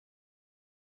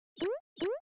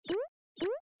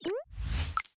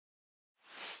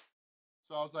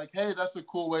So I was like, hey, that's a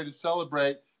cool way to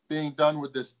celebrate being done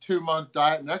with this 2-month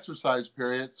diet and exercise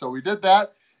period. So we did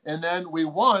that. And then we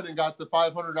won and got the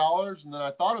 $500. And then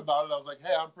I thought about it. I was like,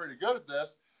 hey, I'm pretty good at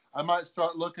this. I might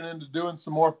start looking into doing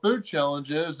some more food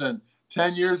challenges. And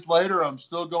 10 years later, I'm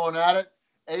still going at it.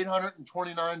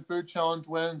 829 food challenge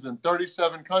wins in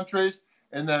 37 countries.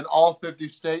 And then all 50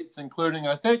 states, including,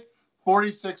 I think,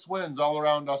 46 wins all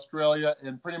around Australia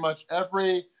in pretty much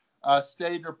every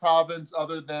state or province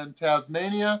other than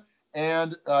Tasmania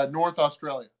and North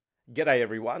Australia. G'day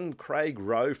everyone, Craig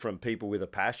Rowe from People with a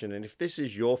Passion, and if this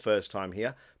is your first time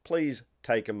here, please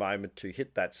take a moment to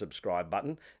hit that subscribe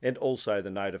button and also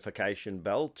the notification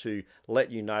bell to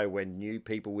let you know when new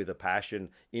People with a Passion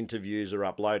interviews are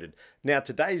uploaded. Now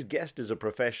today's guest is a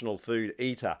professional food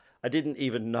eater. I didn't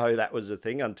even know that was a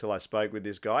thing until I spoke with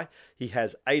this guy. He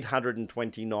has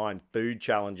 829 food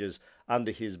challenges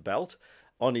under his belt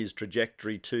on his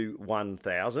trajectory to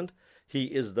 1,000. He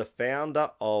is the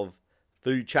founder of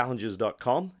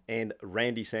foodchallenges.com and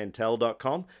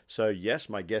randysantel.com. So yes,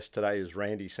 my guest today is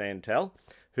Randy Santel,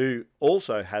 who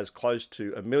also has close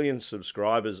to 1 million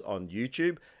subscribers on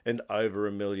YouTube and over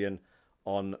 1 million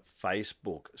on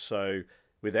Facebook. So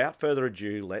without further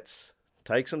ado, let's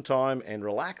take some time and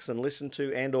relax and listen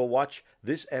to and or watch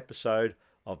this episode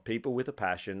of People with a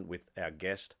Passion with our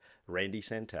guest, Randy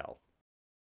Santel.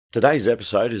 Today's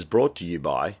episode is brought to you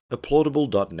by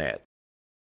applaudable.net.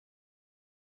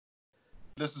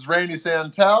 This is Randy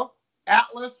Santel,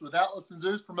 Atlas with Atlas and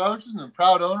Zeus Promotions and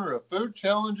proud owner of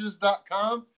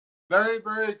foodchallenges.com. Very,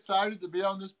 very excited to be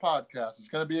on this podcast. It's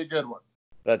going to be a good one.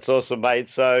 That's awesome, mate.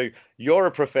 So you're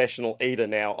a professional eater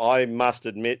now. I must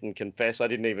admit and confess, I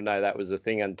didn't even know that was a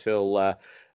thing until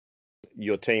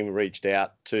your team reached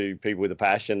out to People with a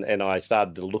Passion, and I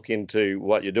started to look into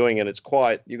what you're doing. And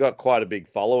you've got quite a big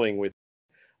following with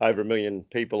over 1 million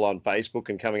people on Facebook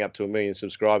and coming up to 1 million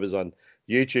subscribers on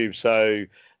YouTube. So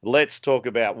let's talk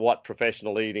about what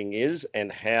professional eating is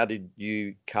and how did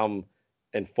you come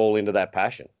and fall into that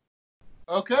passion?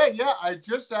 Okay, yeah, I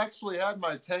just actually had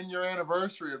my 10-year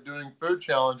anniversary of doing food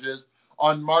challenges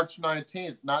on March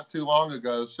 19th, not too long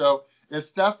ago. So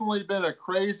it's definitely been a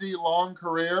crazy long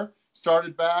career.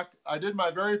 Started back, I did my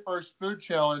very first food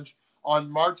challenge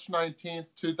on March 19th,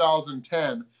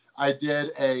 2010.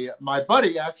 My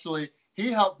buddy actually,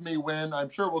 he helped me win. I'm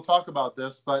sure we'll talk about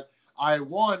this, but I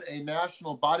won a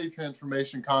national body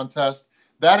transformation contest.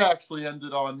 That actually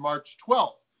ended on March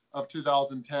 12th of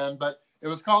 2010, but it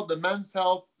was called the Men's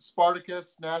Health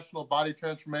Spartacus National Body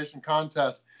Transformation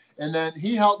Contest. And then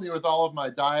he helped me with all of my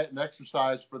diet and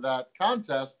exercise for that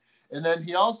contest. And then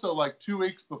he also, like 2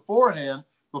 weeks beforehand,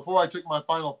 before I took my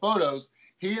final photos,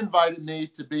 he invited me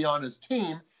to be on his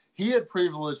team. He had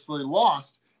previously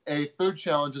lost a food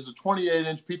challenge as a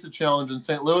 28-inch pizza challenge in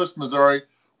St. Louis, Missouri,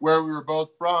 where we were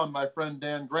both from, my friend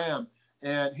Dan Graham.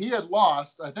 And he had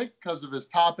lost, I think because of his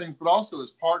toppings, but also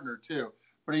his partner too.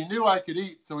 But he knew I could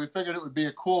eat, so we figured it would be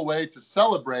a cool way to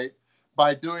celebrate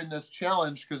by doing this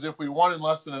challenge, because if we won in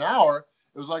less than an hour,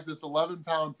 it was like this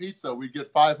 11-pound pizza. We'd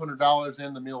get $500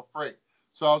 and the meal free.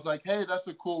 So I was like, hey, that's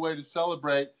a cool way to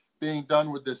celebrate being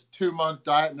done with this 2-month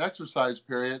diet and exercise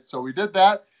period. So we did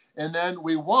that, and then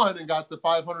we won and got the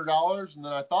 $500. And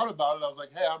then I thought about it. I was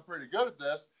like, hey, I'm pretty good at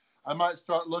this. I might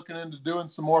start looking into doing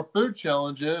some more food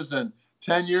challenges. And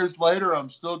 10 years later, I'm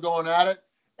still going at it.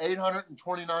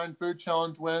 829 food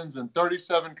challenge wins in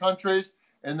 37 countries,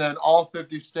 and then all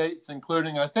 50 states,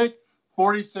 including, I think,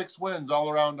 46 wins all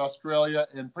around Australia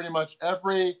in pretty much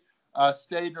every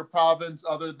state or province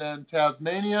other than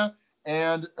Tasmania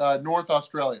and North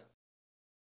Australia.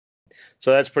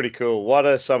 So that's pretty cool. What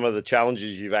are some of the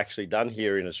challenges you've actually done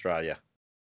here in Australia?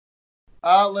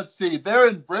 Let's see. There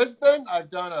in Brisbane, I've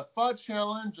done a pho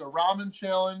challenge, a ramen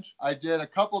challenge. I did a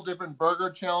couple different burger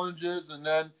challenges. And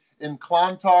then in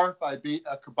Clontarf, I beat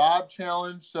a kebab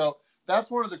challenge. So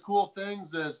that's one of the cool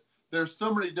things is there's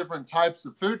so many different types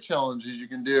of food challenges you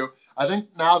can do. I think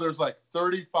now there's like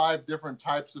 35 different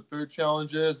types of food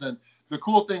challenges. And the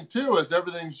cool thing too is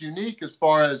everything's unique as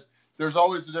far as there's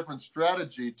always a different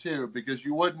strategy too, because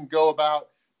you wouldn't go about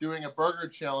doing a burger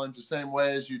challenge the same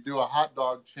way as you do a hot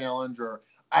dog challenge or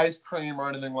ice cream or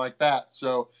anything like that.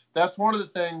 So that's one of the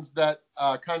things that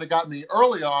kind of got me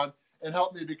early on and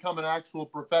helped me become an actual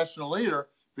professional eater,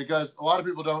 because a lot of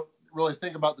people don't really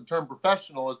think about the term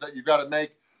professional is that you've got to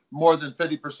make more than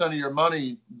 50% of your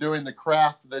money doing the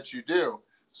craft that you do.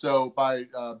 So by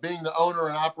being the owner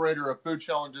and operator of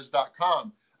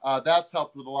foodchallenges.com, that's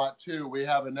helped with a lot too. We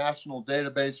have a national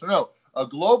database, a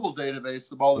global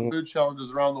database of all the food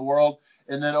challenges around the world,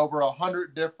 and then over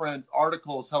 100 different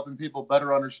articles helping people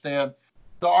better understand.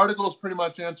 The articles pretty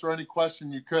much answer any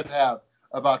question you could have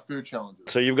about food challenges.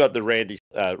 So you've got the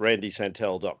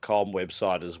randysantel.com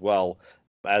website as well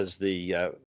as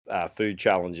the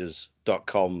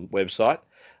foodchallenges.com website.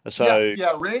 So yes,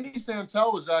 yeah, Randy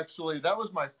Santel was actually, that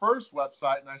was my first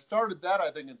website, and I started that,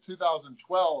 I think, in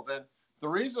 2012. And the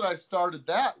reason I started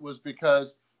that was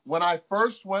because when I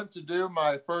first went to do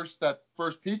that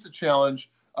first pizza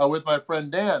challenge with my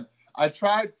friend Dan, I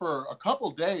tried for a couple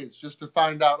days just to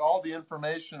find out all the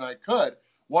information I could.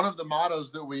 One of the mottos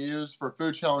that we use for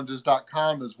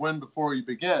foodchallenges.com is win before you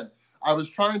begin. I was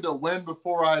trying to win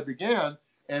before I began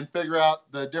and figure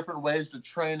out the different ways to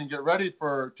train and get ready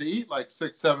to eat like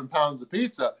 6-7 pounds of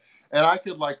pizza. And I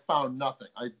could found nothing.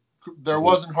 There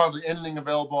wasn't hardly anything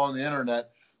available on the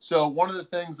internet. So one of the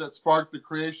things that sparked the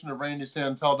creation of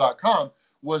randysantel.com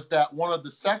was that one of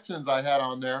the sections I had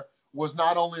on there was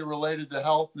not only related to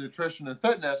health, nutrition, and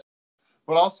fitness,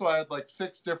 but also I had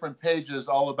 6 different pages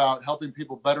all about helping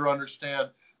people better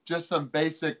understand just some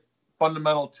basic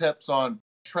fundamental tips on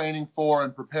training for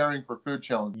and preparing for food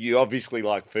challenges. You obviously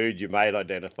like food, you may have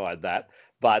identified that,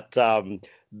 but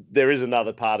there is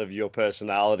another part of your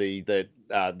personality that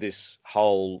this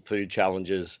whole food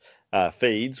challenges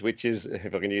feeds, which is,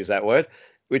 if I can use that word,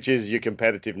 which is your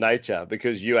competitive nature,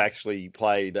 because you actually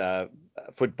played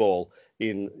football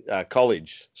in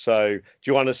college. So do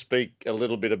you want to speak a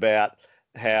little bit about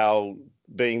how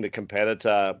being the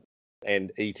competitor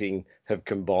and eating have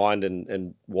combined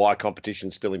and why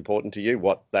competition's still important to you,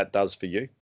 what that does for you?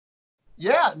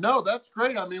 Yeah, no, that's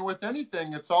great. I mean, with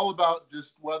anything, it's all about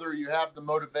just whether you have the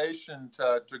motivation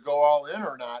to go all in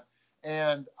or not.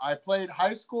 And I played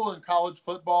high school and college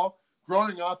football.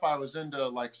 Growing up, I was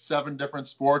into 7 different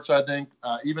sports, I think,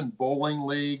 even bowling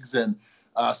leagues and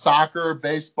soccer,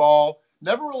 baseball.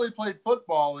 Never really played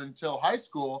football until high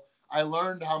school. I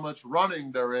learned how much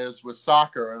running there is with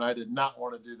soccer, and I did not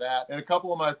want to do that. And a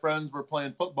couple of my friends were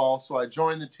playing football, so I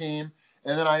joined the team.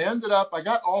 And then I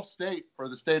got all-state for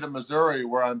the state of Missouri,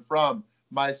 where I'm from,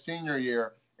 my senior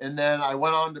year. And then I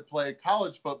went on to play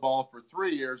college football for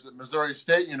 3 years at Missouri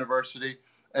State University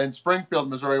in Springfield,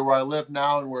 Missouri, where I live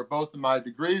now and where both of my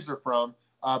degrees are from,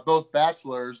 both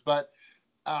bachelors. But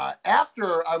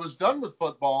after I was done with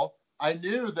football, I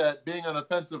knew that being an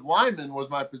offensive lineman was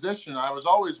my position. I was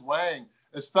always weighing,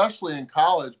 especially in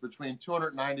college, between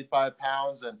 295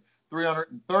 pounds and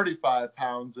 335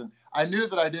 pounds. And I knew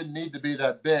that I didn't need to be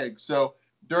that big. So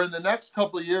during the next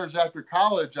couple of years after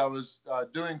college, I was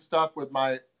doing stuff with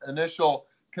my initial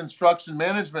construction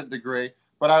management degree.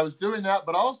 But I was doing that,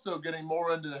 but also getting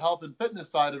more into the health and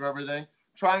fitness side of everything,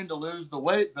 trying to lose the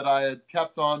weight that I had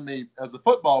kept on me as a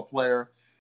football player.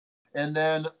 And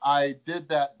then I did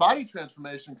that body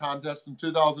transformation contest in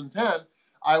 2010.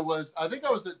 I think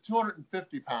I was at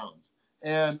 250 pounds,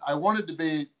 and I wanted to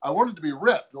be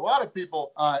ripped. A lot of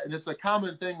people, and it's a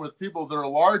common thing with people that are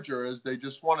larger, is they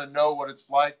just want to know what it's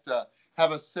like to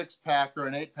have a 6-pack or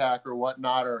an 8-pack or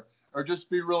whatnot, or just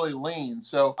be really lean.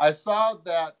 So I saw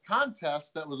that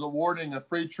contest that was awarding a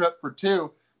free trip for 2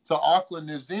 to Auckland,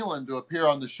 New Zealand, to appear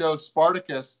on the show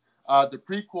Spartacus, the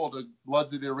prequel to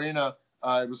Bloods of the Arena.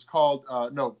 It was called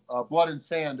Blood and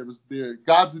Sand. It was the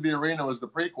Gods of the Arena was the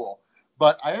prequel,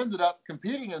 but I ended up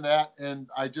competing in that, and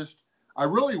I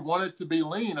really wanted to be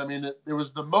lean. I mean, it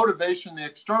was the motivation, the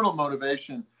external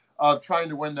motivation of trying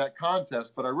to win that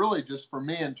contest, but I really just, for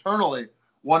me internally,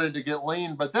 wanted to get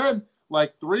lean. But then,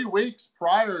 3 weeks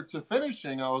prior to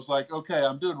finishing, I was like, okay,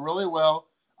 I'm doing really well.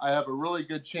 I have a really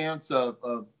good chance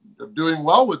of doing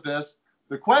well with this.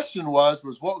 The question was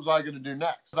what was I going to do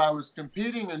next? I was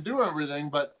competing and doing everything,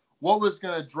 but what was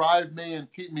going to drive me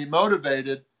and keep me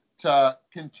motivated to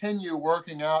continue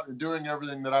working out and doing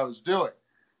everything that I was doing?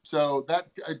 So that,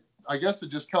 I guess it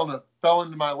just kind of fell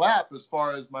into my lap as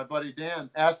far as my buddy Dan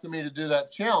asking me to do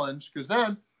that challenge. Because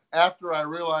then after I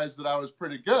realized that I was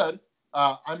pretty good,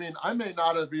 I may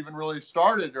not have even really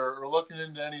started or looking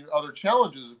into any other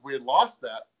challenges if we had lost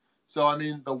that. So,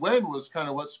 the win was kind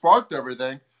of what sparked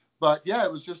everything. But yeah,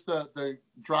 it was just the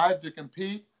drive to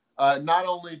compete, not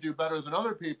only do better than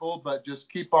other people, but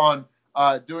just keep on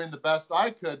doing the best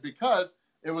I could, because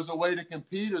it was a way to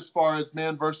compete as far as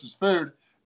man versus food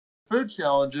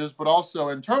challenges, but also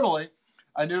internally,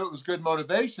 I knew it was good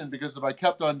motivation, because if I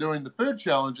kept on doing the food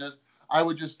challenges, I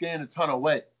would just gain a ton of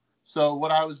weight. So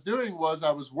what I was doing was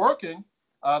I was working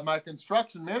my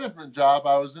construction management job.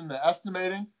 I was in the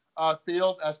estimating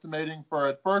field, estimating for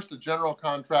at first a general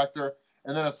contractor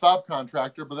and then a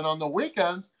subcontractor. But then on the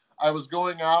weekends, I was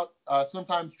going out,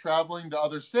 sometimes traveling to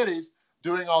other cities,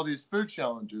 doing all these food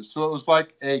challenges. So it was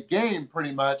like a game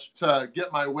pretty much to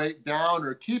get my weight down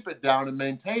or keep it down and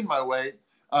maintain my weight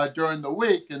during the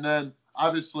week. And then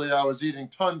obviously I was eating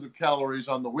tons of calories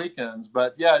on the weekends.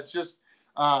 But yeah, it's just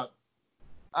I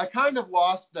kind of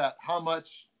lost that how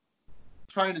much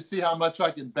trying to see how much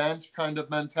I can bench kind of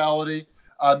mentality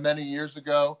many years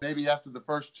ago, maybe after the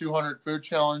first 200 food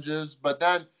challenges. But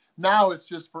then now it's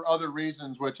just for other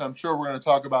reasons, which I'm sure we're going to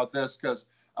talk about this because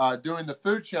doing the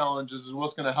food challenges is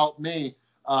what's going to help me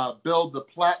build the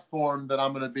platform that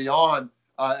I'm going to be on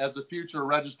as a future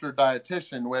registered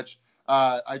dietitian, which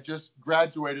I just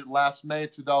graduated last May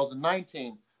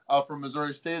 2019 from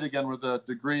Missouri State again with a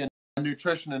degree in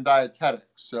nutrition and dietetics.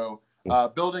 So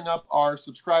building up our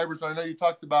subscribers. I know you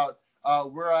talked about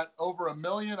we're at over 1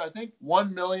 million, I think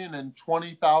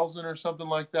 1,020,000 or something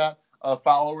like that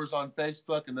followers on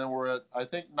Facebook. And then we're at, I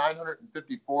think,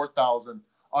 954,000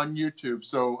 on YouTube.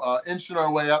 So inching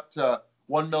our way up to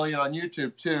 1 million on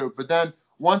YouTube too. But then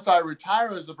once I retire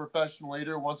as a professional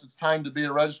eater, once it's time to be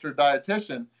a registered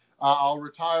dietitian, I'll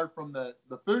retire from the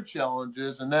food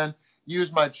challenges and then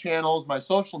use my channels, my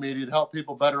social media to help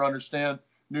people better understand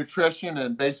nutrition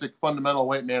and basic fundamental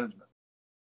weight management.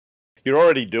 You're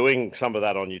already doing some of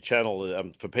that on your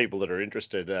channel. For people that are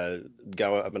interested,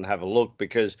 go up and have a look,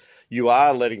 because you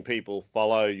are letting people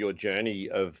follow your journey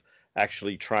of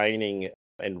actually training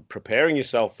and preparing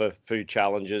yourself for food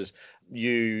challenges.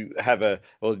 You have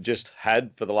just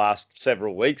had for the last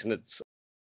several weeks, and it's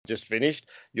just finished.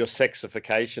 Your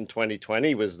Sexification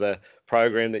 2020 was the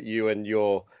program that you and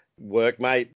your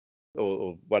workmate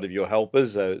or one of your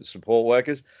helpers, support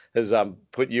workers, has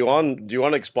put you on. Do you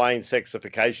want to explain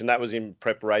Sexification? That was in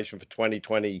preparation for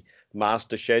 2020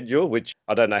 master schedule, which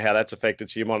I don't know how that's affected.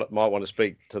 So you might want to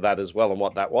speak to that as well and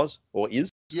what that was or is.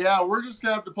 Yeah, we're just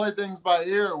going to have to play things by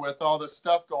ear with all this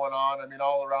stuff going on. I mean,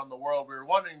 all around the world. We were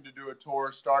wanting to do a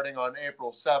tour starting on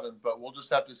April 7th, but we'll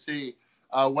just have to see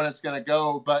when it's going to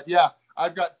go. But yeah,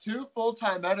 I've got 2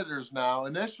 full-time editors now.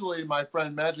 Initially, my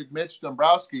friend Magic Mitch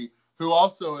Dombrowski, who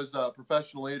also is a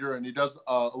professional eater, and he does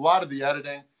a lot of the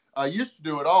editing. Used to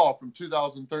do it all from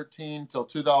 2013 till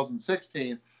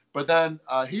 2016. But then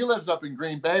he lives up in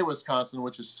Green Bay, Wisconsin,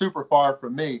 which is super far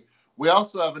from me. We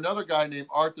also have another guy named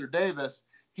Arthur Davis.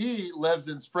 He lives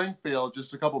in Springfield,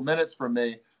 just a couple minutes from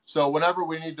me. So whenever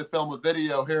we need to film a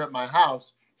video here at my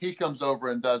house, he comes over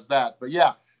and does that. But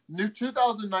yeah,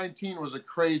 2019 was a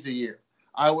crazy year.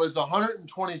 I was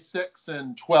 126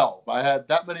 and 12. I had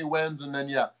that many wins and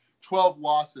then, 12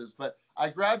 losses. But I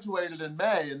graduated in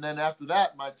May, and then after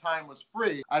that, my time was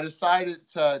free. I decided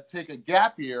to take a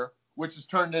gap year, which has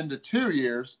turned into 2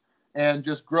 years, and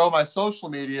just grow my social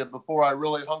media before I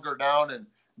really hunker down and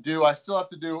I still have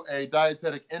to do a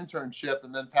dietetic internship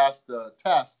and then pass the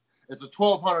test. It's a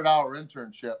 1,200-hour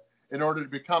internship in order to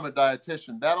become a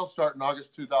dietitian. That'll start in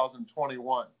August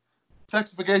 2021.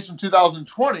 Sexification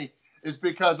 2020 is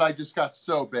because I just got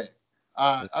so big.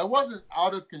 I wasn't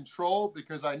out of control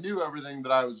because I knew everything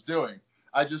that I was doing.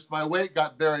 My weight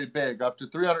got very big, up to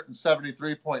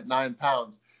 373.9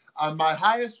 pounds. My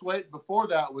highest weight before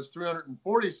that was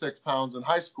 346 pounds in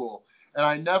high school. And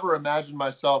I never imagined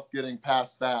myself getting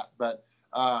past that. But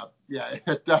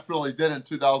it definitely did in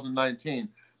 2019.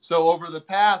 So over the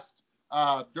past,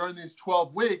 during these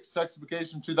 12 weeks,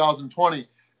 Sexification 2020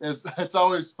 it's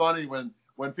always funny when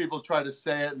people try to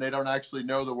say it and they don't actually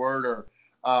know the word. Or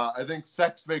I think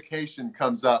Sex Vacation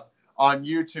comes up on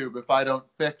YouTube if I don't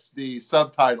fix the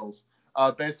subtitles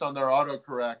based on their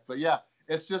autocorrect. But yeah,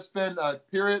 it's just been a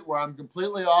period where I'm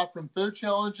completely off from food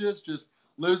challenges, just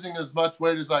losing as much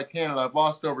weight as I can, and I've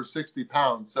lost over 60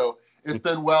 pounds. So it's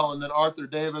been well. And then Arthur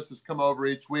Davis has come over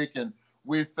each week, and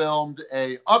we filmed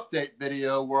a update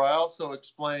video where I also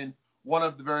explain one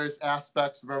of the various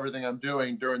aspects of everything I'm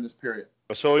doing during this period.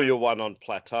 I saw your one on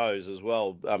plateaus as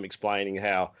well, explaining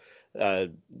how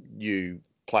you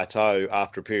plateau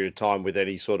after a period of time with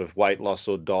any sort of weight loss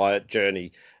or diet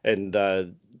journey, and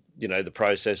the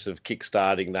process of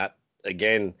kickstarting that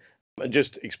again.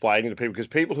 Just explaining to people, because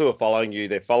people who are following you,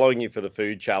 they're following you for the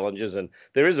food challenges, and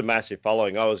there is a massive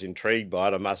following. I was intrigued by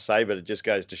it, I must say, but it just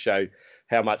goes to show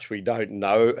how much we don't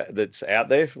know that's out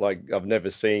there. Like, I've never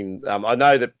seen, I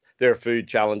know that there are food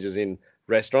challenges in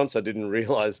restaurants. I didn't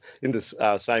realize in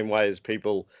the same way as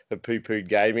people have poo-pooed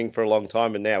gaming for a long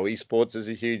time, and now esports is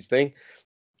a huge thing.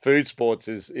 Food sports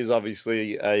is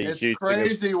obviously a huge thing. It's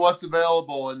crazy what's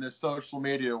available in this social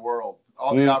media world,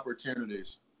 all the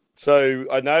opportunities. So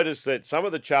I noticed that some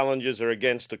of the challenges are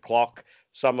against a clock.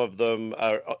 Some of them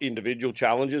are individual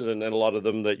challenges, and a lot of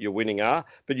them that you're winning are.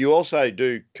 But you also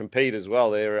do compete as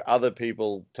well. There are other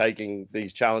people taking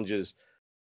these challenges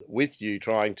with you,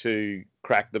 trying to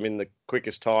crack them in the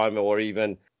quickest time or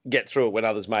even get through it when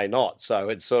others may not. So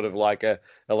it's sort of like a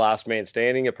last man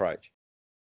standing approach.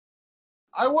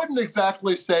 I wouldn't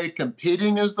exactly say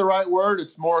competing is the right word.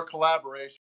 It's more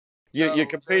collaboration. You're So there's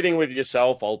competing with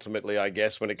yourself ultimately, I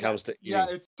guess, when it comes to Yes, yeah,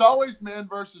 eating. it's always man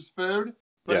versus food,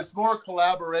 but Yeah. it's more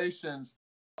collaborations.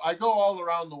 I go all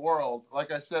around the world.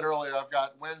 Like I said earlier, I've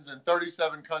got wins in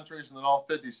 37 countries and in all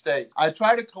 50 states. I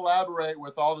try to collaborate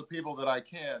with all the people that I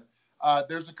can.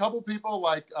 There's a couple people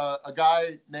like a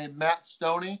guy named Matt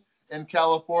Stoney in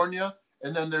California,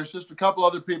 and then there's just a couple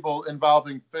other people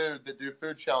involving food that do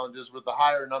food challenges with a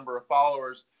higher number of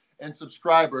followers and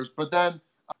subscribers. But then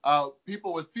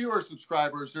people with fewer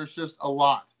subscribers, there's just a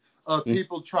lot of Mm.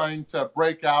 people trying to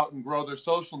break out and grow their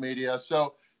social media.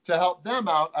 So to help them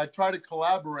out, I try to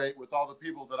collaborate with all the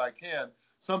people that I can.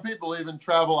 Some people even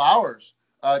travel hours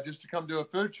just to come do a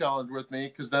food challenge with me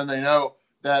because then they know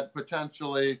that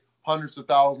potentially hundreds of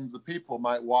thousands of people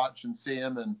might watch and see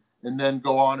them and then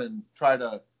go on and try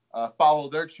to follow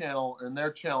their channel and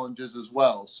their challenges as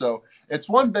well. So it's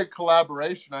one big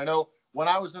collaboration. I know when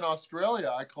I was in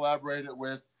Australia, I collaborated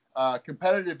with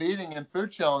competitive eating and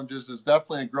food challenges is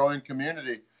definitely a growing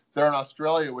community there in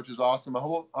Australia, which is awesome.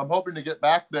 I'm hoping to get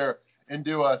back there and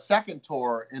do a second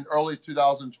tour in early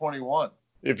 2021.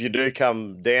 If you do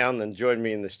come down and join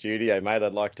me in the studio, mate,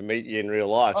 I'd like to meet you in real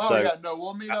life. Oh So, yeah, no,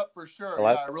 we'll meet up for sure.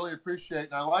 hello. Yeah, I really appreciate it.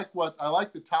 And I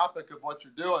like the topic of what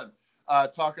you're doing,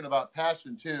 talking about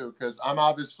passion too, because I'm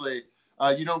obviously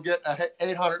you don't get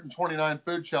 829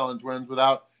 food challenge wins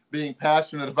without being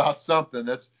passionate about something.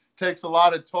 It takes a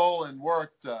lot of toll and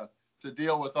work to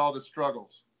deal with all the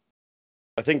struggles.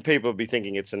 I think people will be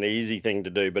thinking it's an easy thing to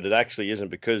do, but it actually isn't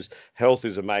because health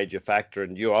is a major factor.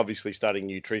 And you're obviously studying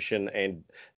nutrition and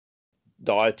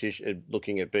dietitian,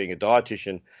 looking at being a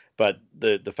dietitian. But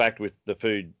the fact with the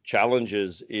food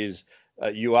challenges is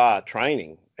you are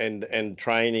training and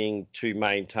training to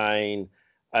maintain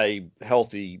a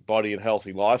healthy body and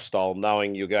healthy lifestyle,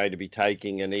 knowing you're going to be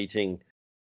taking and eating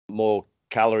more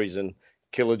calories and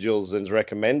kilojoules than's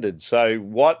recommended. So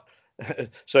what?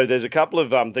 So there's a couple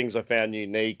of things I found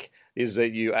unique is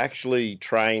that you actually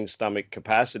train stomach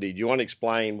capacity. Do you want to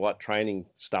explain what training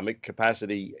stomach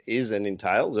capacity is and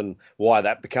entails and why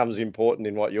that becomes important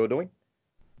in what you're doing?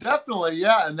 Definitely,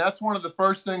 yeah. And that's one of the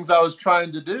first things I was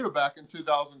trying to do back in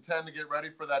 2010 to get ready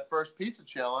for that first pizza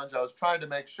challenge. I was trying to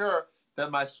make sure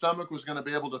that my stomach was going to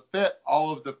be able to fit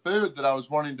all of the food that I was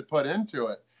wanting to put into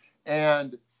it.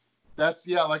 And that's,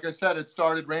 yeah, like I said, it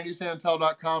started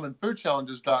randysantel.com and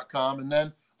foodchallenges.com. And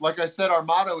then, like I said, our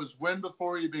motto is win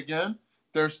before you begin.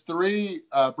 There's three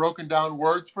broken down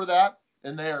words for that,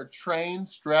 and they are train,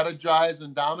 strategize,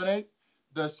 and dominate.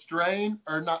 The strain,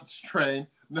 or not strain,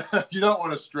 you don't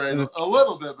want to strain a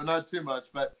little bit, but not too much.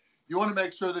 But you want to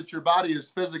make sure that your body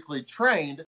is physically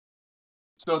trained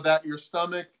so that your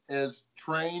stomach is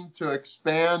trained to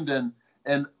expand and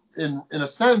in a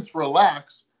sense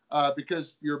relax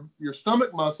because your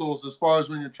stomach muscles, as far as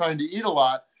when you're trying to eat a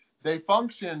lot, they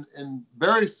function in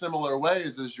very similar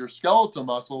ways as your skeletal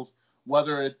muscles,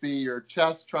 whether it be your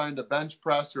chest trying to bench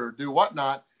press or do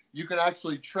whatnot. You can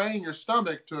actually train your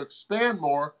stomach to expand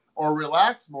more or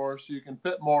relax more so you can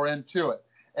fit more into it.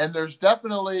 And there's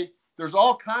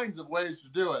all kinds of ways to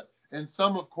do it, and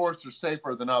some of course are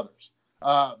safer than others.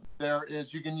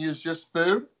 You can use just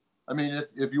food. I mean,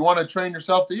 if you want to train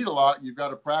yourself to eat a lot, you've got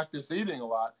to practice eating a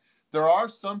lot. There are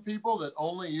some people that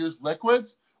only use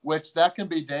liquids, which that can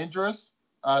be dangerous.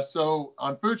 So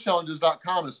on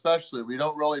foodchallenges.com especially, we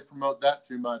don't really promote that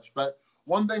too much. But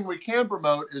one thing we can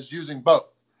promote is using both.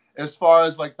 As far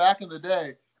as like back in the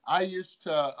day, I used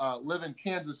to live in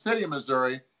Kansas City,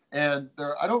 Missouri, and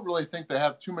I don't really think they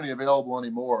have too many available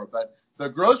anymore. But the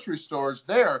grocery stores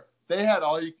there, they had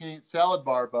all you can eat salad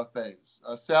bar buffets,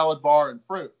 a salad bar and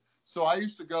fruit. So I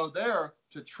used to go there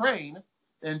to train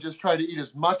and just try to eat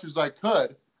as much as I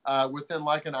could within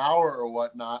like an hour or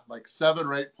whatnot, like 7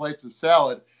 or 8 plates of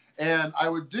salad. And I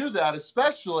would do that,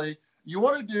 especially you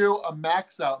want to do a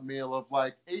max out meal of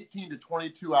like 18 to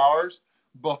 22 hours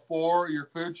before your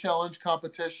food challenge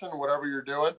competition, whatever you're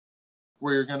doing,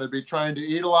 where you're going to be trying to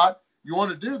eat a lot. You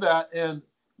want to do that. And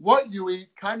what you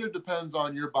eat kind of depends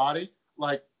on your body.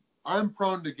 Like I'm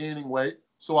prone to gaining weight.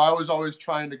 So I was always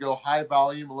trying to go high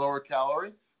volume, lower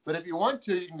calorie. But if you want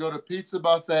to, you can go to pizza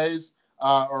buffets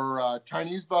or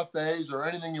Chinese buffets or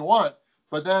anything you want.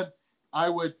 But then I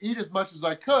would eat as much as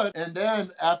I could. And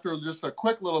then after just a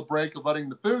quick little break of letting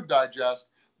the food digest,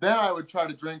 then I would try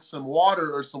to drink some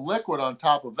water or some liquid on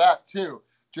top of that too,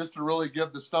 just to really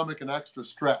give the stomach an extra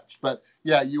stretch. But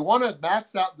yeah, you want to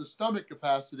max out the stomach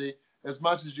capacity as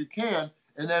much as you can.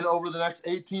 And then over the next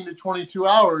 18 to 22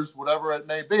 hours, whatever it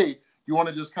may be, you want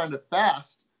to just kind of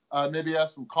fast, maybe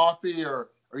have some coffee or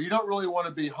or you don't really want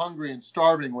to be hungry and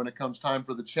starving when it comes time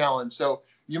for the challenge. So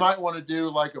you might want to do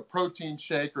like a protein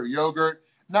shake or yogurt,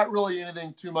 not really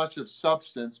anything too much of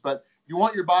substance, but you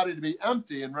want your body to be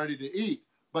empty and ready to eat,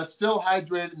 but still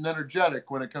hydrated and energetic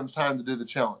when it comes time to do the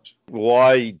challenge.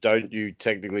 Why don't you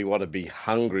technically want to be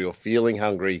hungry or feeling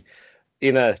hungry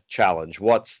in a challenge?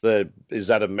 Is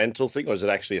that a mental thing or is it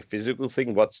actually a physical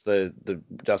thing? What's the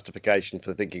justification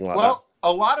for thinking like that? Well,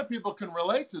 a lot of people can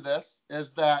relate to this,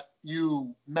 is that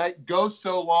you might go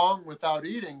so long without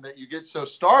eating that you get so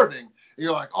starving.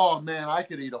 You're like, oh man, I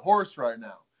could eat a horse right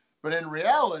now. But in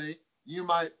reality, you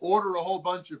might order a whole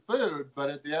bunch of food,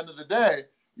 but at the end of the day,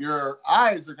 your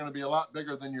eyes are going to be a lot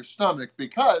bigger than your stomach,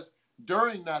 because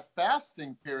during that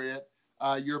fasting period,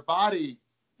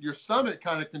 your stomach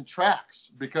kind of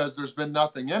contracts because there's been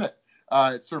nothing in it.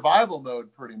 It's survival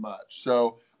mode pretty much.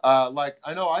 So like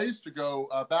I know I used to go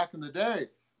back in the day,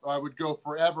 I would go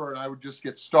forever and I would just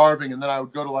get starving. And then I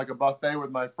would go to like a buffet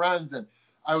with my friends, and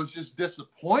I was just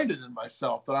disappointed in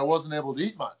myself that I wasn't able to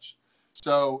eat much.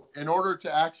 So in order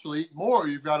to actually eat more,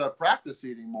 you've got to practice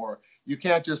eating more. You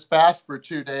can't just fast for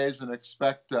 2 days and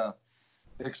expect to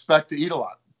eat a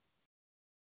lot.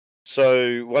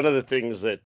 So one of the things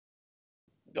that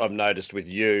I've noticed with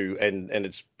you, and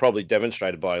it's probably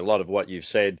demonstrated by a lot of what you've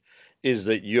said, is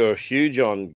that you're huge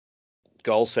on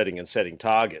goal setting and setting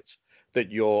targets.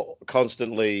 That you're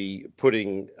constantly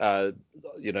putting,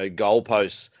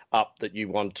 goalposts up that you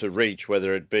want to reach,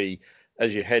 whether it be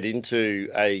as you head into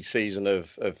a season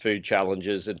of food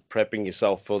challenges and prepping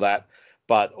yourself for that.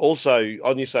 But also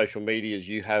on your social medias,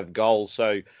 you have goals.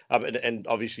 So, and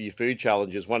obviously your food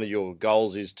challenges, one of your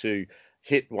goals is to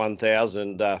hit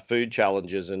 1,000 food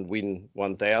challenges and win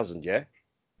 1,000. Yeah.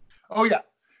 Oh yeah,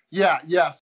 yeah,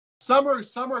 yes. Some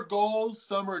are goals,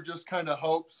 some are just kind of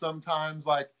hopes. Sometimes,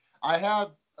 like I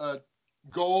have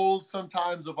goals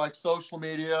sometimes of like social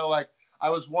media. Like I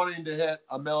was wanting to hit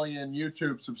 1 million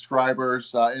YouTube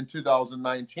subscribers in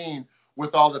 2019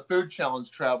 with all the food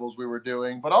challenge travels we were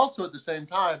doing. But also at the same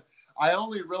time, I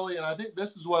only really, and I think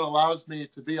this is what allows me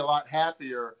to be a lot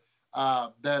happier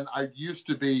than I used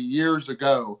to be years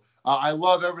ago. I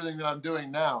love everything that I'm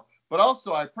doing now, but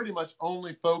also I pretty much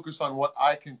only focus on what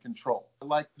I can control.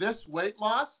 Like this weight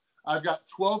loss, I've got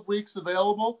 12 weeks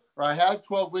available, or I had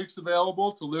 12 weeks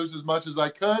available to lose as much as I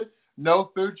could.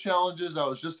 No food challenges. I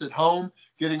was just at home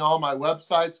getting all my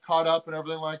websites caught up and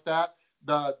everything like that.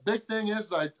 The big thing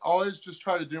is I always just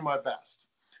try to do my best.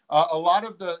 A lot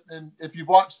of and if you've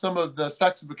watched some of the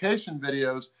sexification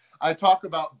videos, I talk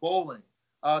about bowling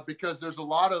because there's a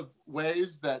lot of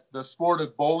ways that the sport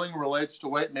of bowling relates to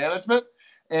weight management.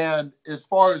 And as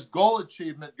far as goal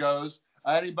achievement goes,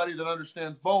 anybody that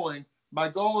understands bowling, my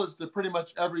goal is to pretty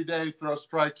much every day throw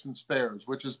strikes and spares,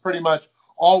 which is pretty much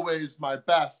always my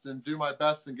best, and do my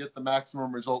best and get the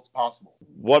maximum results possible.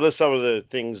 What are some of the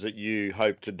things that you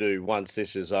hope to do once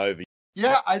this is over?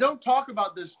 Yeah, I don't talk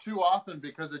about this too often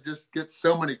because it just gets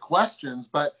so many questions.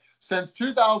 But since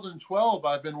 2012,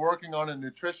 I've been working on a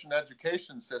nutrition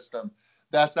education system.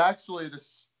 That's actually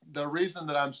the reason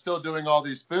that I'm still doing all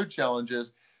these food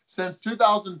challenges. Since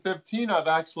 2015, I've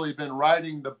actually been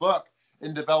writing the book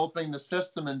and developing the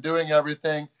system and doing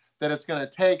everything that it's going to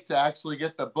take to actually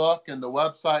get the book and the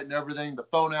website and everything, the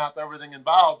phone app, everything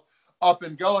involved up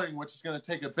and going, which is going to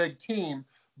take a big team.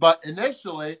 But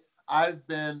initially, I've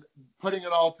been putting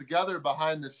it all together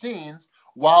behind the scenes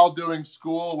while doing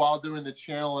school, while doing the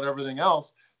channel and everything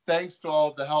else, thanks to all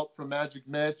of the help from Magic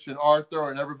Mitch and Arthur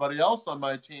and everybody else on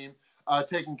my team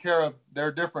taking care of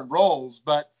their different roles.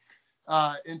 But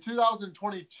in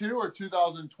 2022 or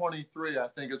 2023, I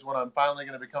think is when I'm finally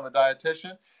going to become a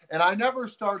dietitian. And I never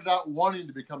started out wanting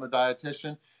to become a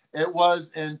dietitian. It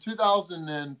was in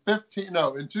 2015.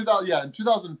 No, in 2000. Yeah, in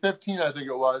 2015, I think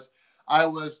it was. I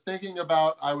was thinking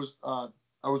about. I was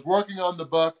working on the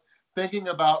book, thinking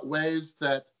about ways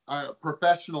that a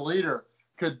professional eater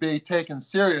could be taken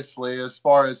seriously as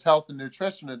far as health and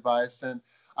nutrition advice. And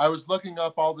I was looking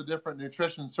up all the different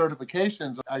nutrition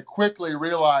certifications. I quickly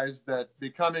realized that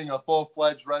becoming a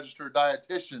full-fledged registered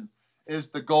dietitian is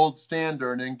the gold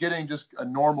standard, and getting just a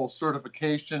normal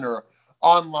certification or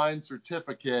online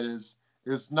certificate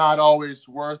is not always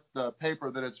worth the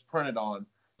paper that it's printed on.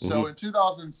 So in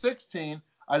 2016,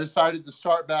 I decided to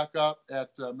start back up at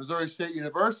Missouri State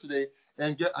University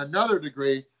and get another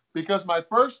degree, because my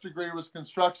first degree was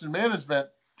construction management.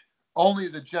 Only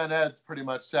the gen eds pretty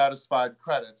much satisfied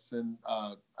credits, and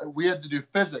we had to do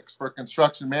physics for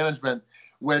construction management,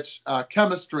 which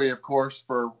chemistry, of course,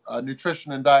 for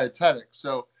nutrition and dietetics.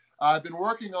 So I've been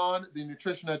working on the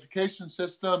nutrition education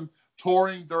system,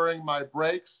 touring during my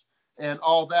breaks and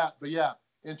all that. But yeah,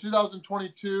 in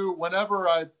 2022, whenever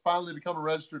I finally become a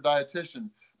registered dietitian,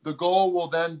 the goal will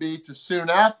then be to soon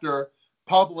after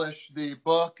publish the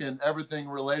book and everything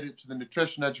related to the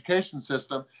nutrition education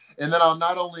system. And then I'll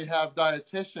not only have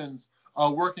dietitians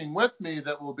working with me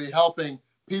that will be helping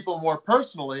people more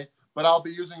personally, but I'll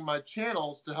be using my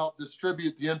channels to help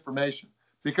distribute the information.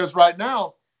 Because right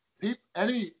now,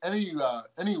 any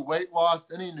weight loss,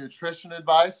 any nutrition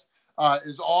advice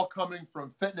is all coming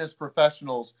from fitness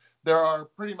professionals. There are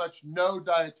pretty much no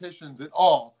dietitians at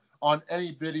all on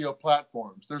any video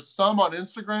platforms. There's some on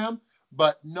Instagram,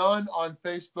 but none on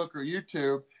Facebook or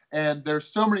YouTube. And there's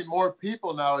so many more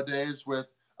people nowadays with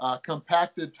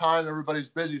compacted time, everybody's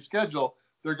busy schedule.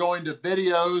 They're going to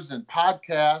videos and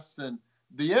podcasts and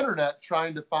the internet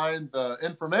trying to find the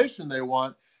information they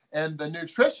want, and the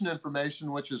nutrition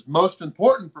information, which is most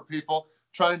important for people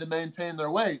trying to maintain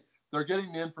their weight. They're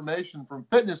getting the information from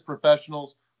fitness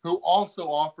professionals who also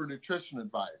offer nutrition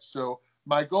advice. So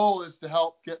my goal is to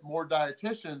help get more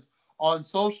dietitians on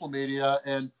social media.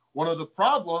 And one of the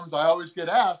problems I always get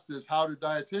asked is, how do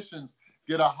dietitians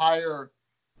get a higher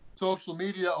social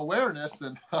media awareness?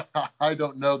 And I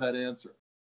don't know that answer.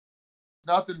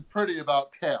 Nothing pretty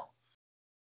about kale.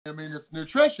 I mean, it's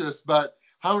nutritious, but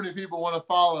how many people want to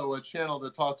follow a channel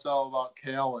that talks all about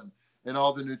kale and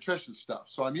all the nutritious stuff?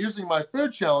 So I'm using my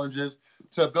food challenges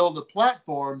to build a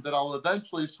platform that I'll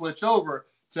eventually switch over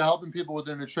to helping people with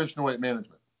their nutrition and weight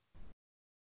management.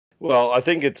 Well, I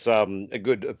think it's a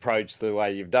good approach the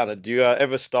way you've done it. Do you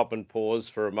ever stop and pause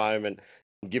for a moment,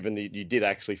 given that you did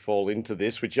actually fall into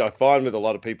this, which I find with a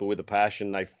lot of people with a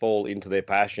passion, they fall into their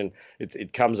passion.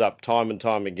 It comes up time and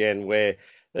time again where,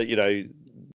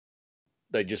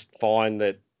 they just find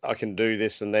that I can do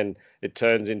this, and then it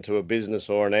turns into a business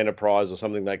or an enterprise or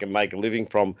something they can make a living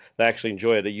from. They actually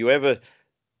enjoy it. Do you ever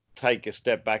take a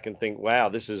step back and think, wow,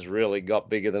 this has really got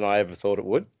bigger than I ever thought it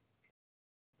would?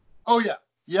 Oh, yeah.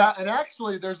 Yeah, and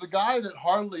actually, there's a guy that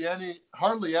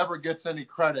hardly ever gets any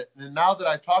credit. And now that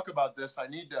I talk about this, I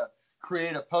need to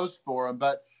create a post for him.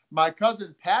 But my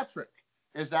cousin Patrick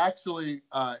is actually,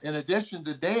 in addition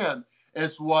to Dan,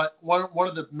 is one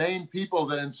of the main people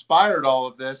that inspired all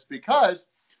of this, because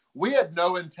we had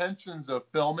no intentions of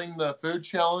filming the food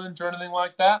challenge or anything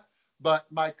like that. But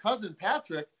my cousin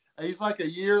Patrick, he's like a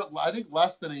year, I think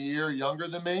less than a year younger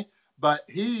than me. But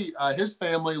his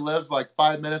family lives like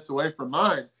 5 minutes away from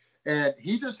mine. And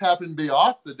he just happened to be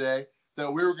off the day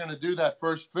that we were going to do that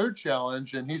first food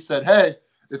challenge. And he said, hey,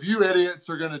 if you idiots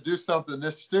are going to do something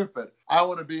this stupid, I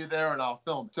want to be there and I'll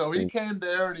film it. So he came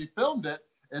there and he filmed it.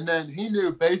 And then he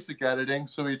knew basic editing.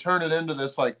 So he turned it into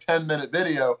this like 10-minute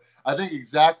video. I think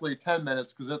exactly 10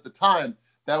 minutes, because at the time,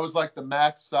 that was like the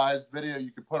max sized video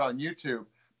you could put on YouTube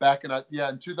back in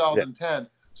 2010. Yeah.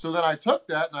 So then I took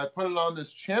that and I put it on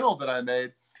this channel that I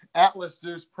made, Atlas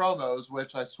Zeus Promos,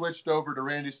 which I switched over to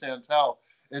Randy Santel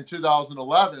in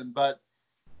 2011. But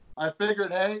I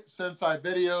figured, hey, since I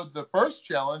videoed the first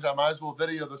challenge, I might as well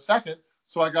video the second.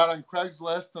 So I got on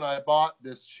Craigslist and I bought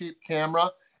this cheap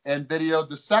camera and videoed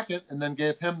the second, and then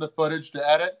gave him the footage to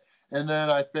edit. And then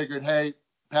I figured, hey,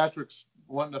 Patrick's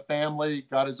wanting a family,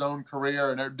 got his own career,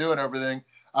 and they're doing everything.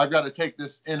 I've got to take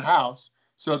this in-house.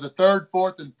 So the third,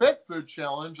 fourth, and fifth food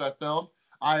challenge I filmed,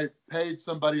 I paid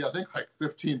somebody, I think like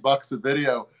 $15 a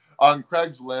video on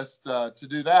Craigslist to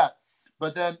do that.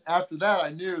 But then after that, I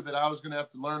knew that I was going to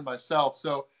have to learn myself.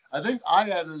 So I think I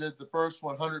edited the first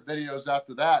 100 videos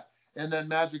after that. And then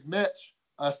Magic Mitch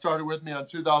started with me on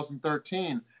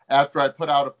 2013 after I put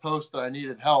out a post that I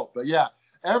needed help. But yeah,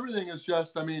 everything is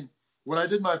just, I mean, when I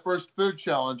did my first food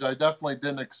challenge, I definitely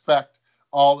didn't expect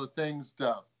all the things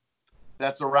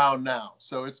that's around now.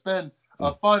 So it's been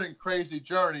a fun and crazy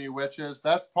journey,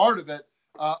 that's part of it.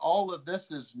 All of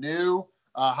this is new.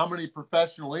 How many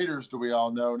professional eaters do we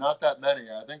all know? Not that many.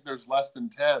 I think there's less than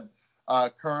 10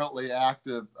 currently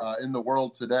active in the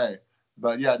world today.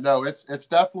 But yeah, no, it's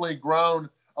definitely grown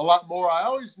a lot more. I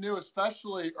always knew,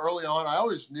 especially early on, I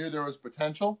always knew there was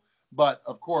potential. But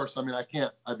of course, I mean,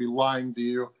 I'd be lying to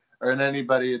you or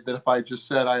anybody that if I just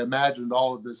said I imagined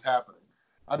all of this happening.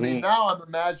 I mean, now I'm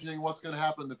imagining what's going to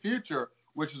happen in the future,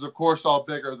 which is, of course, all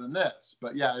bigger than this.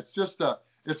 But yeah, it's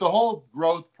a whole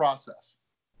growth process.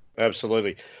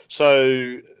 Absolutely.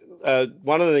 So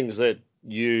one of the things that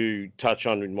you touch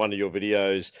on in one of your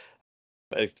videos,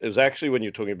 it was actually when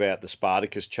you're talking about the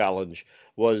Spartacus challenge,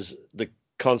 was the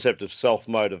concept of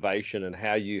self-motivation and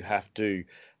how you have to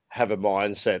have a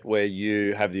mindset where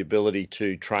you have the ability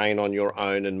to train on your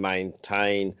own and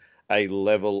maintain a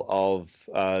level of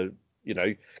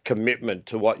commitment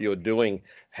to what you're doing.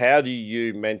 How do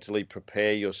you mentally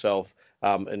prepare yourself,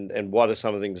 and what are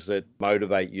some of the things that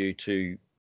motivate you to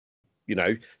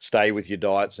stay with your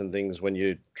diets and things when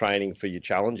you're training for your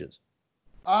challenges?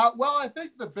 Well, I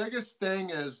think the biggest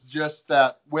thing is just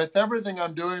that with everything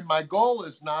I'm doing, my goal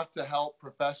is not to help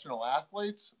professional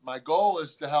athletes. My goal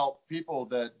is to help people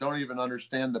that don't even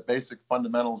understand the basic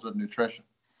fundamentals of nutrition.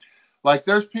 Like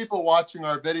there's people watching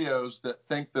our videos that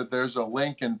think that there's a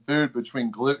link in food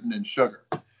between gluten and sugar.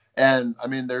 And I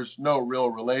mean, there's no real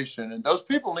relation. And those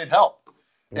people need help.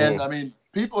 And I mean,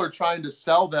 people are trying to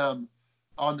sell them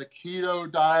on the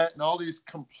keto diet and all these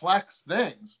complex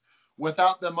things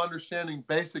without them understanding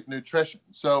basic nutrition.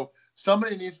 So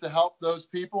somebody needs to help those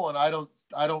people. And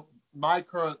my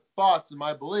current thoughts and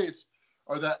my beliefs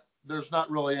are that there's not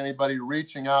really anybody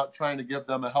reaching out, trying to give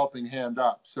them a helping hand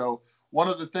up. So one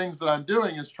of the things that I'm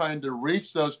doing is trying to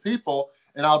reach those people,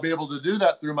 and I'll be able to do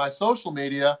that through my social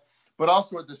media. But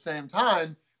also at the same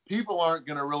time, people aren't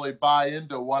going to really buy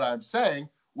into what I'm saying,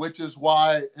 which is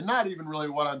why, and not even really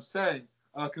what I'm saying,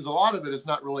 because a lot of it is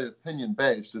not really opinion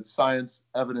based. It's science,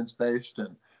 evidence based,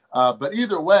 and but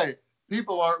either way,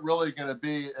 people aren't really going to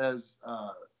be as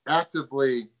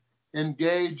actively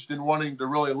engaged in wanting to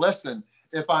really listen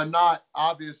if I'm not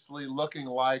obviously looking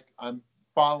like I'm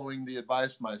following the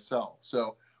advice myself.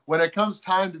 So when it comes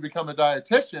time to become a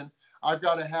dietitian, I've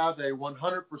got to have a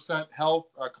 100%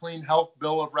 clean health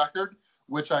bill of record,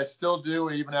 which I still do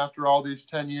even after all these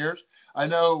 10 years. I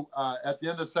know at the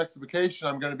end of Sexification,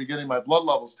 I'm going to be getting my blood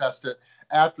levels tested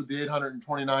after the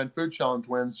 829 food challenge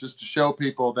wins, just to show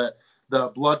people that the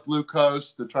blood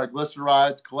glucose, the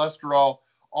triglycerides, cholesterol,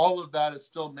 all of that is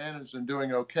still managed and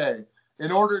doing okay.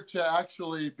 In order to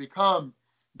actually become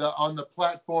on the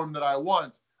platform that I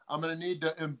want, I'm going to need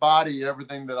to embody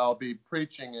everything that I'll be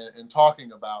preaching and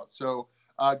talking about. So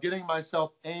getting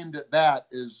myself aimed at that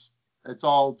it's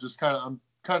all just I'm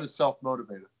kind of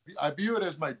self-motivated. I view it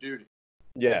as my duty.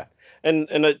 Yeah, and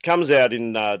it comes out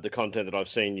in the content that I've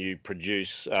seen you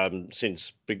produce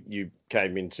since you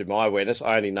came into my awareness.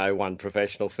 I only know one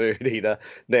professional food eater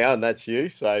now, and that's you.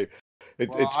 So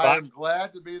I am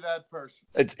glad to be that person.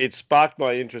 It sparked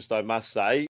my interest, I must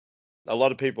say. A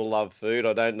lot of people love food.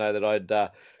 I don't know that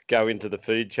I'd go into the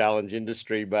food challenge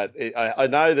industry, but I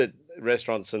know that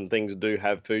restaurants and things do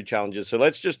have food challenges. So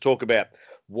let's just talk about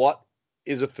what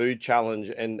is a food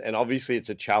challenge, and obviously it's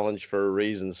a challenge for a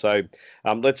reason. So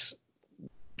let's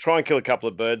try and kill a couple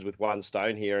of birds with one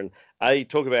stone here, and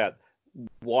talk about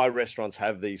why restaurants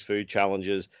have these food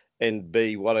challenges, and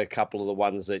B, what are a couple of the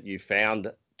ones that you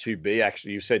found to be.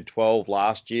 Actually, you said 12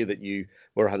 last year that you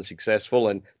were unsuccessful,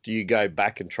 and do you go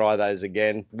back and try those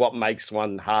again? What makes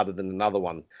one harder than another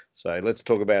one? So let's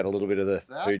talk about a little bit of the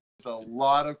food. That's a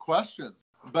lot of questions.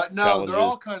 But no, challenges. They're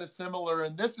all kind of similar.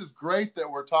 And this is great that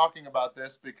we're talking about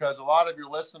this, because a lot of your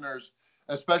listeners,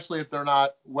 especially if they're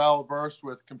not well versed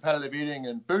with competitive eating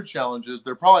and food challenges,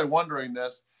 they're probably wondering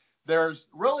this. There's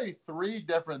really three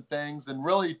different things and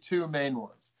really two main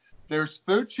ones. There's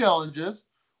food challenges,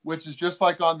 which is just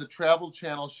like on the Travel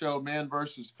Channel show Man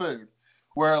vs. Food,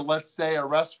 where let's say a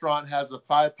restaurant has a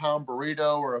 5-pound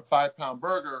burrito or a 5-pound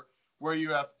burger, where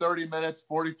you have 30 minutes,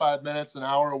 45 minutes, an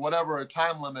hour, or whatever a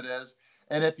time limit is.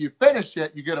 And if you finish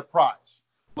it, you get a prize.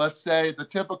 Let's say the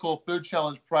typical food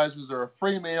challenge prizes are a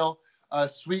free meal, a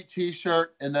sweet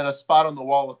t-shirt, and then a spot on the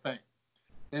Wall of Fame.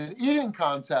 An eating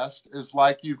contest is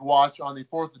like you'd watch on the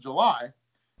 4th of July,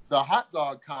 the hot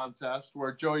dog contest,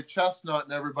 where Joey Chestnut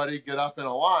and everybody get up in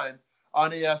a line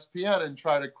on ESPN and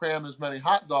try to cram as many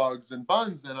hot dogs and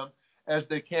buns in them as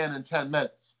they can in 10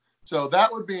 minutes. So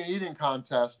that would be an eating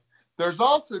contest. There's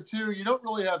also you don't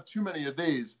really have too many of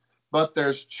these, but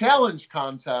there's challenge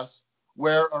contests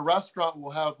where a restaurant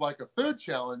will have like a food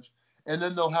challenge, and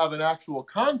then they'll have an actual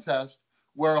contest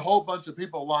where a whole bunch of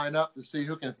people line up to see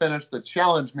who can finish the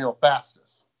challenge meal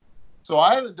fastest. So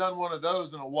I haven't done one of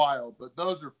those in a while, but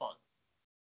those are fun.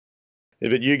 Yeah,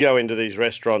 but you go into these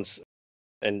restaurants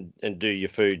and do your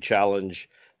food challenge,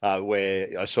 where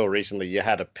I saw recently you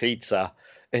had a pizza,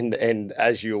 and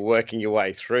as you were working your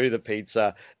way through the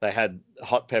pizza, they had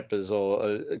hot peppers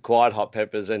or quite hot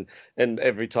peppers, and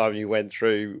every time you went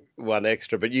through one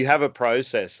extra. But you have a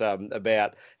process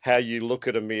about how you look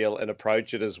at a meal and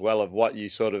approach it as well, of what you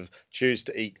sort of choose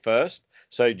to eat first.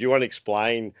 So do you want to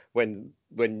explain when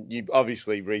you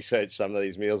obviously research some of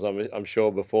these meals, I'm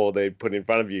sure, before they're put in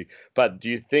front of you, but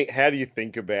how do you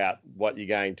think about what you're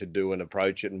going to do and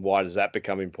approach it, and why does that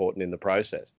become important in the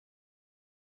process?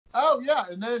 Oh, yeah.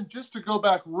 And then just to go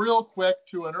back real quick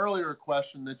to an earlier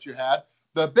question that you had,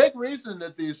 the big reason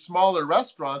that these smaller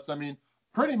restaurants, I mean,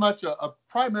 pretty much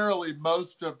primarily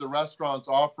most of the restaurants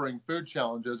offering food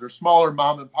challenges are smaller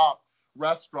mom and pop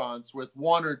restaurants with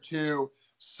 1 or 2,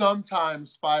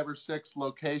 sometimes 5 or 6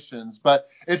 locations. But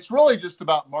it's really just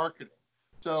about marketing.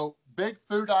 So big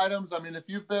food items. I mean, if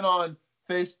you've been on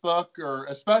Facebook, or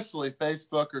especially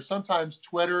Facebook, or sometimes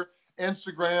Twitter,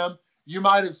 Instagram, you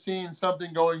might have seen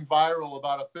something going viral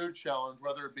about a food challenge,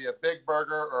 whether it be a big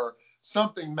burger or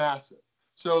something massive.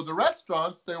 So the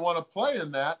restaurants, they want to play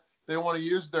in that. They want to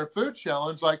use their food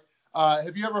challenge. Like,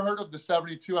 have you ever heard of the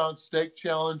 72-ounce steak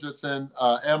challenge that's in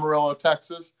Amarillo,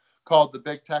 Texas, called the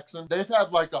Big Texan? They've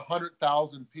had like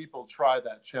 100,000 people try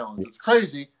that challenge. It's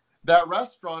crazy. That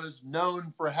restaurant is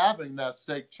known for having that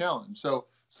steak challenge. So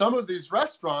some of these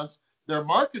restaurants, their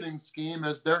marketing scheme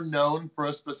is they're known for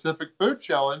a specific food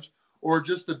challenge or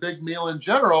just a big meal in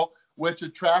general, which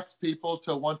attracts people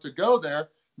to want to go there.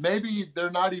 Maybe they're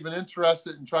not even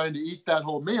interested in trying to eat that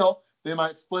whole meal. They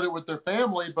might split it with their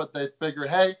family, but they figure,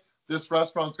 hey, this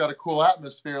restaurant's got a cool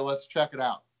atmosphere. Let's check it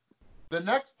out. The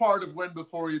next part of Win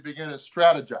Before You Begin is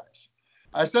strategize.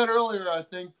 I said earlier, I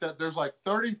think that there's like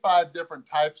 35 different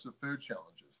types of food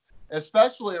challenges,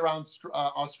 especially around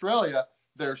Australia.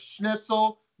 There's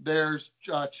schnitzel, there's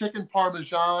chicken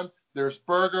parmesan, there's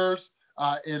burgers.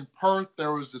 In Perth,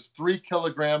 there was this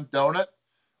 3-kilogram donut.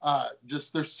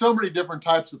 Just there's so many different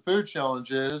types of food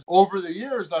challenges. Over the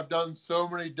years, I've done so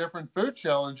many different food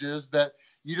challenges that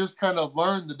you just kind of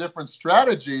learn the different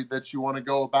strategy that you want to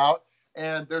go about.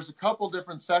 And there's a couple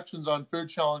different sections on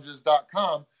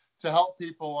foodchallenges.com to help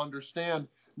people understand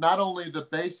not only the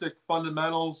basic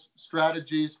fundamentals,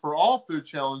 strategies for all food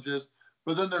challenges,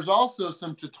 but then there's also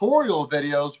some tutorial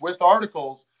videos with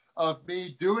articles of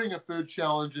me doing a food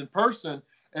challenge in person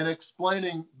and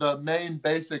explaining the main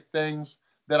basic things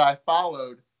that I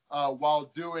followed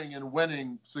while doing and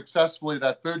winning successfully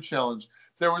that food challenge.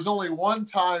 There was only one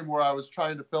time where I was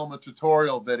trying to film a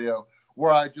tutorial video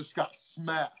where I just got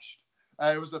smashed.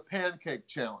 It was a pancake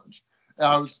challenge.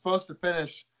 I was supposed to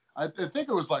finish, I think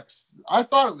it was like, I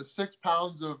thought it was 6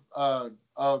 pounds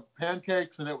of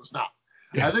pancakes, and it was not.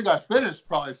 I think I finished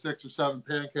probably 6 or 7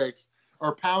 pancakes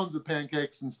or pounds of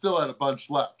pancakes and still had a bunch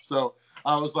left. So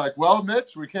I was like, well,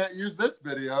 Mitch, we can't use this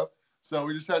video. So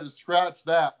we just had to scratch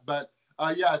that. But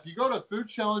yeah, if you go to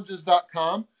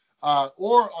foodchallenges.com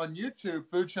or on YouTube,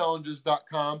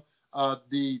 foodchallenges.com,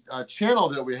 the channel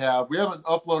that we haven't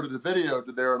uploaded a video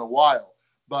to there in a while,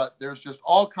 but there's just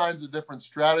all kinds of different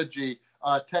strategy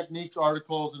techniques,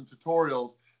 articles, and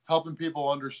tutorials helping people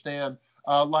understand.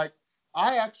 Like,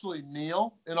 I actually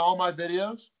kneel in all my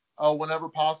videos whenever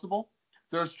possible.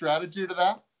 There's strategy to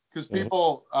that because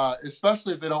people,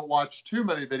 especially if they don't watch too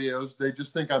many videos, they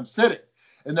just think I'm sitting.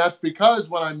 And that's because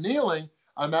when I'm kneeling,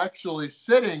 I'm actually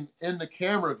sitting in the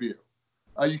camera view.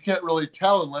 You can't really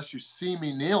tell unless you see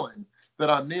me kneeling that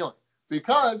I'm kneeling,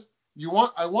 because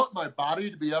I want my body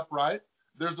to be upright.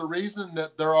 There's a reason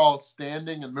that they're all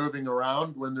standing and moving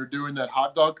around when they're doing that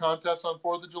hot dog contest on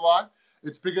 4th of July.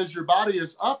 It's because your body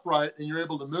is upright and you're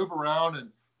able to move around and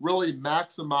really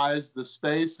maximize the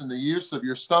space and the use of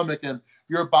your stomach and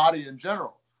your body in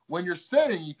general. When you're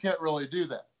sitting, you can't really do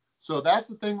that. So that's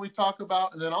the thing we talk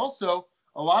about. And then also,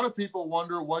 a lot of people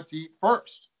wonder what to eat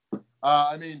first.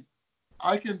 I mean,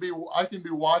 I can be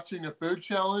watching a food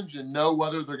challenge and know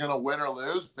whether they're going to win or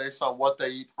lose based on what they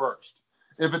eat first.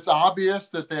 If it's obvious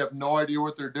that they have no idea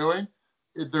what they're doing,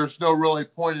 there's no really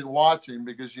point in watching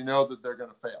because you know that they're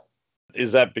going to fail.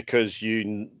 Is that because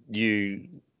you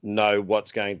know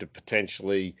what's going to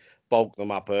potentially bulk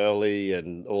them up early,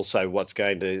 and also what's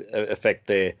going to affect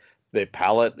their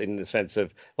palate, in the sense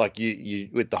of, like, you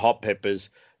with the hot peppers,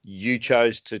 you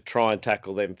chose to try and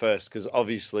tackle them first because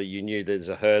obviously you knew there's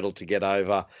a hurdle to get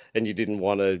over and you didn't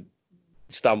want to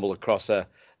stumble across a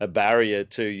barrier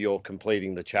to your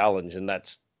completing the challenge. And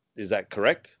is that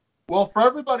correct? Well, for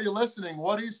everybody listening,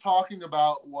 what he's talking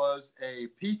about was a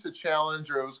pizza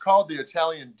challenge, or it was called the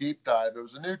Italian Deep Dive. It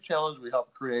was a new challenge we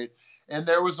helped create. And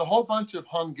there was a whole bunch of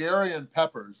Hungarian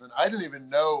peppers. And I didn't even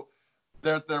know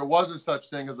that there wasn't such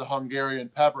thing as a Hungarian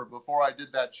pepper before I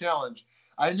did that challenge.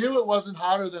 I knew it wasn't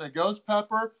hotter than a ghost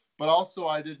pepper, but also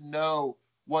I didn't know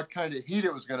what kind of heat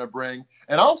it was going to bring.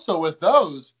 And also with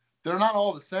those, they're not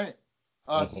all the same.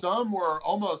 Some were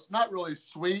almost not really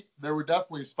sweet. They were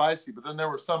definitely spicy, but then there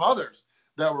were some others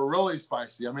that were really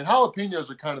spicy. I mean, jalapenos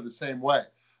are kind of the same way.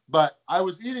 But I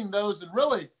was eating those, and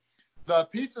really, the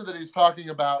pizza that he's talking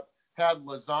about had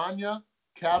lasagna,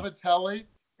 cavatelli,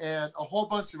 and a whole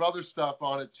bunch of other stuff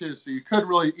on it too. So you couldn't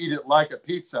really eat it like a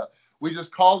pizza. We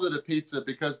just called it a pizza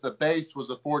because the base was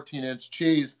a 14-inch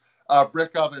cheese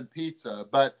brick oven pizza.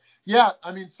 But yeah,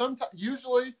 I mean,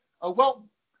 usually,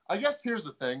 I guess here's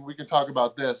the thing. We can talk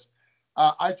about this.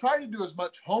 I try to do as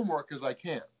much homework as I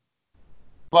can.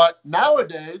 But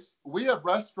nowadays, we have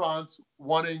restaurants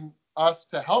wanting us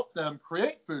to help them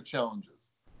create food challenges.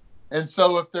 And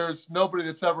so if there's nobody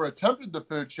that's ever attempted the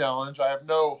food challenge, I have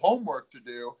no homework to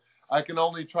do. I can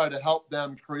only try to help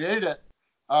them create it.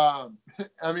 I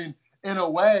mean, in a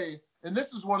way, and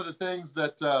this is one of the things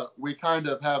that we kind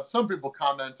of have some people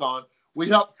comment on. We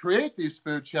help create these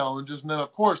food challenges, and then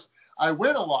of course I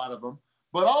win a lot of them.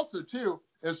 But also too,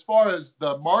 as far as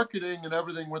the marketing and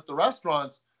everything with the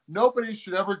restaurants, nobody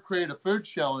should ever create a food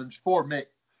challenge for me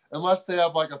unless they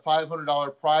have like a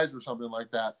 $500 prize or something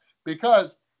like that.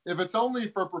 Because if it's only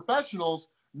for professionals,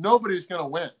 nobody's going to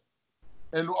win.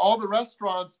 And all the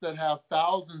restaurants that have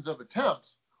thousands of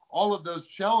attempts, all of those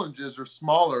challenges are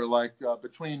smaller, like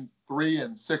between 3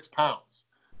 and 6 pounds.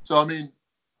 So, I mean,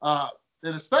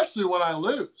 and especially when I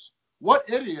lose, what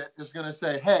idiot is going to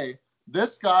say, hey,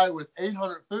 this guy with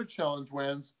 800 food challenge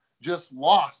wins just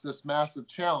lost this massive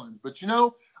challenge? But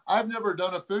I've never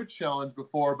done a food challenge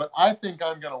before, but I think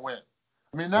I'm going to win.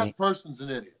 I mean, that person's an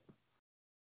idiot. I'm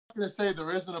not going to say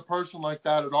there isn't a person like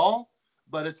that at all,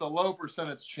 but it's a low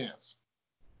percentage chance.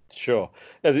 Sure.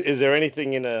 Is there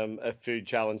anything in a food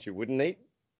challenge you wouldn't eat?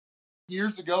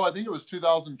 Years ago, I think it was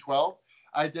 2012,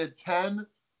 I did 10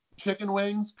 chicken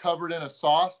wings covered in a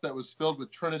sauce that was filled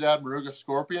with Trinidad Moruga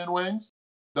scorpion wings.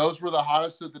 Those were the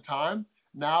hottest at the time.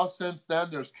 Now, since then,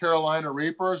 there's Carolina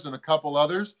Reapers and a couple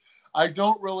others. I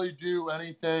don't really do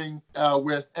anything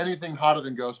with anything hotter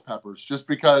than ghost peppers, just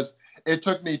because it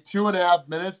took me 2.5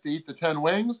 minutes to eat the 10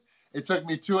 wings. It took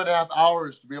me 2.5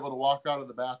 hours to be able to walk out of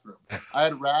the bathroom. I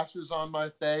had rashes on my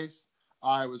face.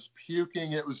 I was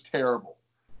puking. It was terrible.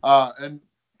 And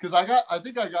because I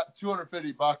think I got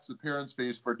 $250 appearance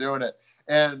fees for doing it.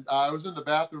 And I was in the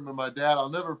bathroom and my dad, I'll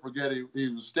never forget, he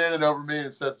was standing over me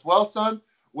and said, well, son,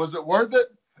 was it worth it?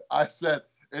 I said,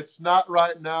 it's not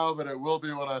right now, but it will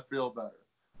be when I feel better.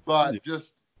 But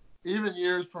just even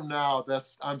years from now,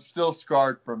 I'm still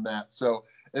scarred from that. So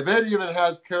if it even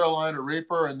has Carolina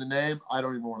Reaper in the name, I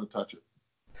don't even want to touch it.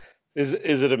 Is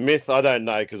it a myth? I don't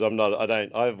know, because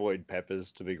I avoid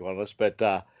peppers, to be honest.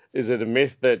 But is it a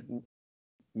myth that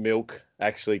milk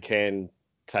actually can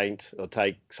taint or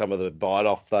take some of the bite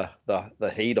off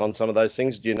the heat on some of those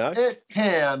things? Do you know? It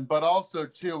can, but also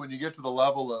too, when you get to the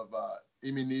level of,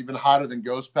 even hotter than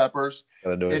ghost peppers,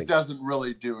 it doesn't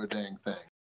really do a dang thing.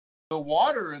 The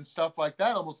water and stuff like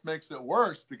that almost makes it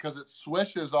worse because it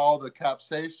swishes all the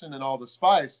capsaicin and all the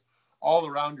spice all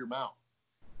around your mouth.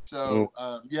 So,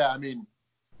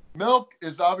 milk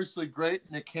is obviously great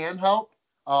and it can help.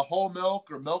 Whole milk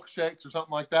or milkshakes or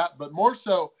something like that. But more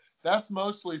so, that's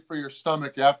mostly for your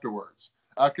stomach afterwards.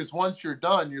 Because once you're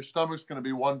done, your stomach's going to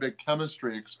be one big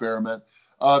chemistry experiment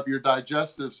of your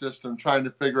digestive system trying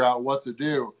to figure out what to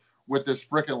do with this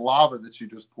freaking lava that you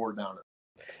just poured down it.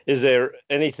 Is there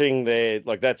anything there,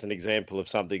 like that's an example of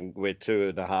something where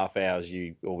 2.5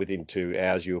 hours or within 2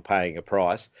 hours you were paying a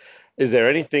price. Is there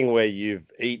anything where you've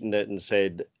eaten it and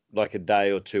said, like a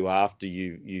day or two after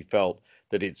you felt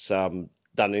that it's done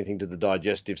anything to the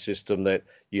digestive system that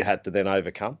you had to then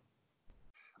overcome?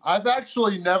 I've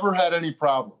actually never had any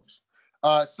problems.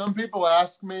 Some people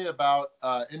ask me about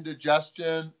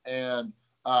indigestion and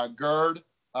GERD,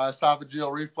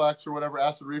 esophageal reflux or whatever,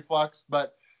 acid reflux,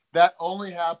 but that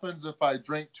only happens if I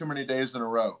drink too many days in a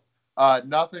row.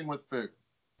 Nothing with food.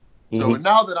 So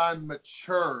now that I'm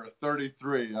mature,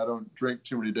 33, I don't drink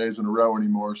too many days in a row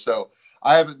anymore. So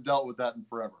I haven't dealt with that in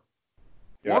forever.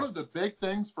 Yeah. One of the big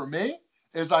things for me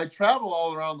is I travel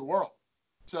all around the world.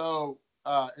 So,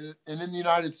 and in the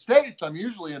United States, I'm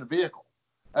usually in a vehicle,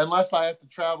 unless I have to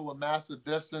travel a massive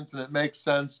distance and it makes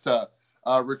sense to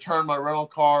return my rental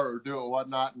car or do it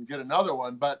whatnot and get another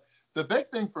one. But the big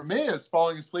thing for me is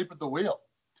falling asleep at the wheel.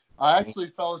 I actually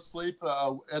fell asleep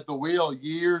at the wheel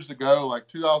years ago, like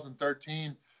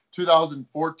 2013,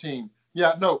 2014.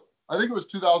 Yeah, no, I think it was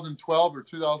 2012 or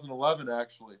 2011,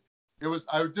 actually.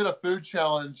 I did a food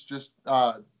challenge just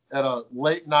at a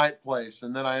late night place,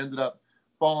 and then I ended up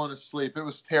falling asleep. It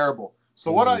was terrible.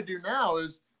 So what I do now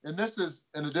is, and this is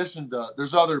in addition to,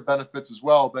 there's other benefits as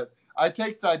well, but I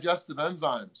take digestive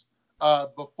enzymes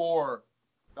before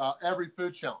every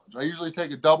food challenge. I usually take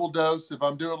a double dose. If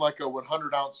I'm doing like a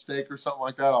 100-ounce steak or something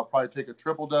like that, I'll probably take a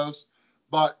triple dose.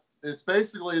 But it's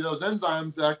basically those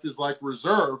enzymes act as like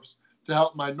reserves to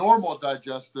help my normal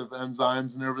digestive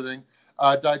enzymes and everything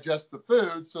digest the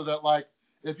food, so that like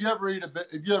if you ever eaten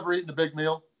a big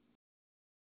meal,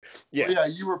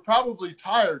 you were probably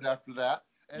tired after that,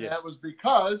 and that was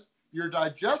because your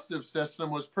digestive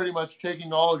system was pretty much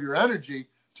taking all of your energy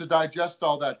to digest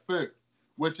all that food,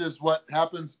 which is what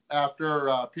happens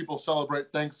after people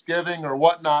celebrate Thanksgiving or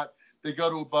whatnot. They go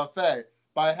to a buffet.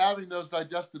 By having those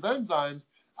digestive enzymes,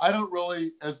 I don't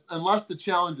really, unless the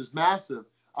challenge is massive,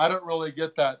 I don't really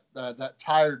get that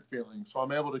tired feeling. So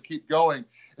I'm able to keep going.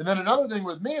 And then another thing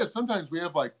with me is sometimes we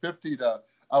have like 50 to,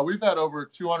 we've had over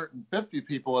 250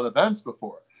 people at events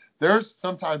before. There's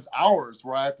sometimes hours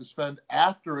where I have to spend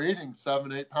after eating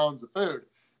 7-8 pounds of food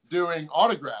doing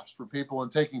autographs for people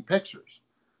and taking pictures.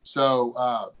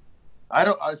 So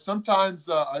sometimes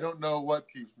I don't know what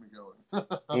keeps me going.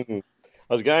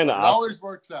 I was going to It ask always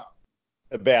works out.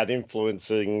 about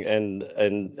influencing, and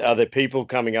are there people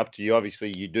coming up to you?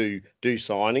 Obviously you do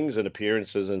signings and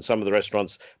appearances, and some of the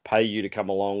restaurants pay you to come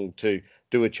along to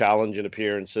do a challenge and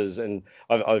appearances. And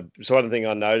so one thing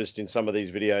I noticed in some of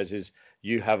these videos is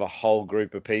you have a whole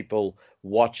group of people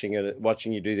watching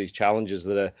you do these challenges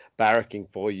that are barracking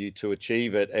for you to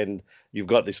achieve it, and you've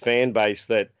got this fan base.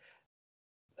 That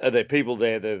are there people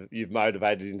there that you've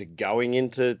motivated into going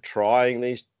into trying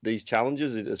these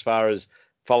challenges as far as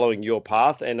following your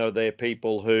path? And are there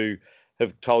people who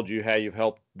have told you how you've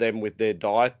helped them with their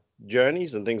diet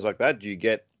journeys and things like that? Do you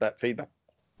get that feedback?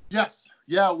 Yes.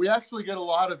 Yeah, we actually get a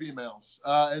lot of emails.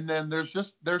 And then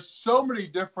there's so many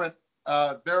different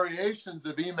variations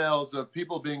of emails of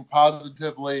people being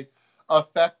positively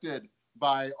affected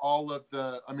by all of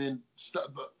the,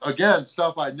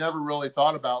 stuff I never really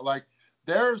thought about. Like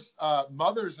there's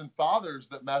mothers and fathers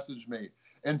that message me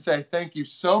and say, thank you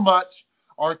so much.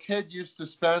 Our kid used to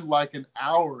spend like an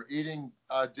hour eating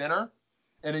dinner,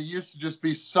 and it used to just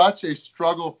be such a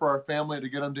struggle for our family to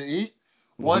get him to eat.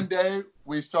 Mm-hmm. One day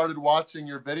we started watching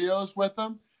your videos with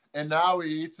him, and now he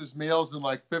eats his meals in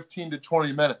like 15 to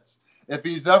 20 minutes. If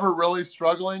he's ever really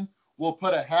struggling, we'll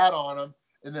put a hat on him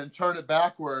and then turn it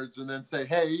backwards and then say,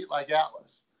 hey, eat like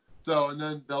Atlas. So, and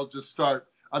then they'll just start,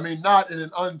 not in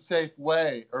an unsafe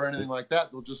way or anything like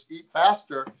that. They'll just eat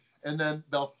faster, and then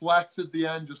they'll flex at the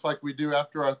end just like we do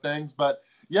after our things. But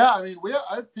yeah, I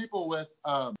have people with,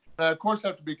 and I of course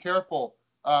have to be careful,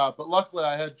 but luckily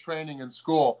I had training in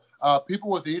school. People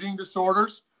with eating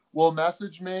disorders will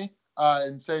message me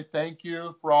and say thank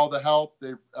you for all the help.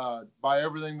 They by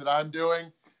everything that I'm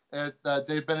doing.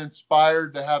 They've been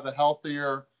inspired to have a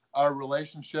healthier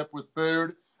relationship with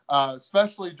food,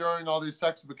 especially during all these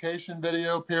sexification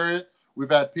video period. We've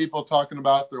had people talking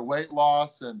about their weight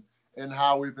loss and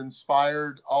how we've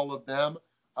inspired all of them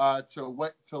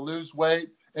to lose weight.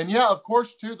 And yeah, of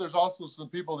course, too, there's also some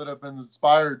people that have been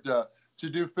inspired to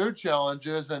do food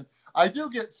challenges. And I do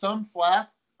get some flack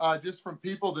just from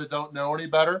people that don't know any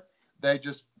better. They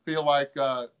just feel like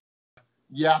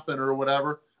yapping or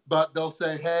whatever. But they'll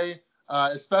say, hey,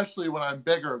 especially when I'm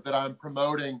bigger, that I'm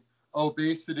promoting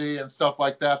obesity and stuff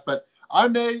like that. But I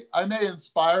may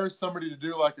inspire somebody to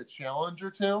do like a challenge or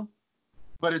two,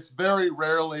 but it's very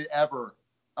rarely ever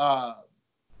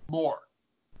more.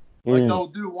 Like they'll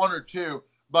do one or two,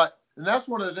 and that's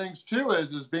one of the things too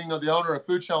is being the owner of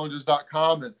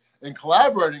foodchallenges.com and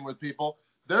collaborating with people.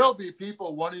 There'll be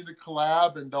people wanting to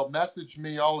collab, and they'll message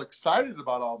me all excited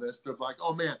about all this. They're like,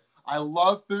 oh man, I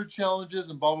love food challenges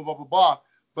and blah, blah, blah, blah, blah.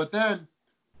 But then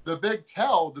the big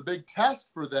test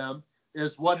for them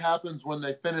is what happens when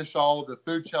they finish all of the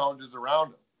food challenges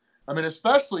around them.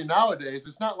 Especially nowadays,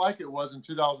 it's not like it was in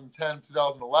 2010,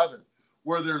 2011,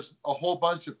 where there's a whole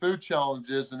bunch of food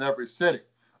challenges in every city.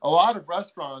 A lot of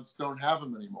restaurants don't have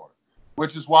them anymore,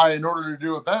 which is why in order to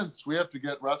do events, we have to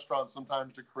get restaurants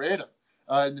sometimes to create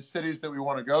them in the cities that we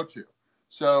want to go to.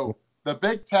 So the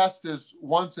big test is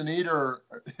once an eater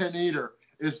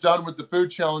is done with the food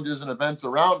challenges and events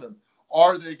around them,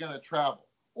 are they going to travel?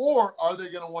 Or are they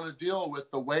going to want to deal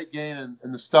with the weight gain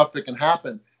and the stuff that can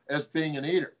happen as being an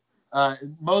eater?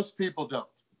 Most people don't.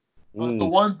 But the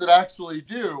ones that actually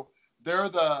do, they're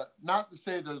not to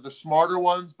say they're the smarter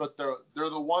ones, but they're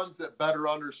the ones that better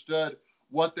understood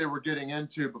what they were getting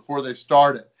into before they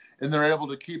started. And they're able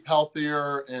to keep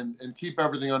healthier and keep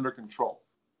everything under control.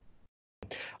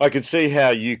 I could see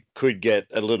how you could get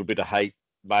a little bit of hate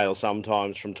mail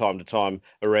sometimes from time to time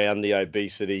around the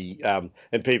obesity and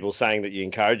people saying that you're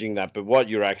encouraging that. But what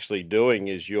you're actually doing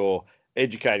is you're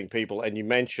educating people. And you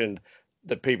mentioned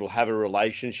that people have a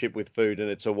relationship with food, and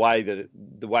it's a way that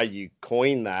the way you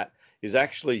coin that is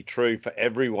actually true for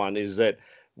everyone, is that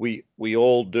we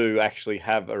all do actually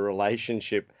have a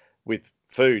relationship with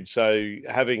food. So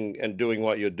having and doing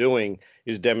what you're doing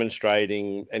is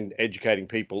demonstrating and educating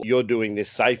people you're doing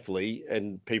this safely,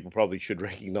 and people probably should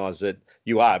recognize that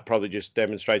you are. It probably just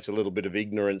demonstrates a little bit of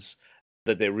ignorance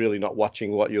that they're really not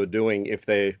watching what you're doing if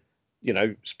they're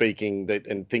speaking that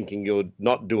and thinking you're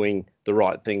not doing the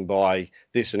right thing by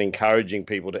this and encouraging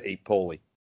people to eat poorly.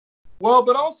 Well,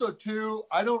 but also too,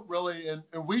 I don't really, and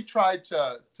we try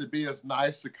to be as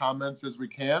nice to comments as we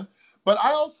can, But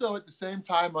I also at the same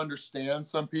time understand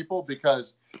some people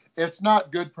because it's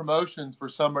not good promotions for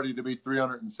somebody to be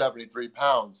 373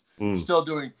 pounds Mm. still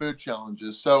doing food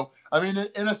challenges. So, I mean,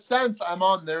 in a sense, I'm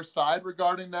on their side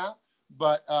regarding that.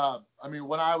 But I mean,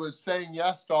 when I was saying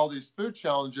yes to all these food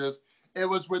challenges, it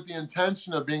was with the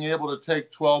intention of being able to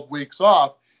take 12 weeks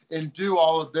off and do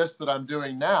all of this that I'm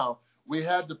doing now. We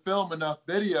had to film enough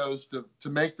videos to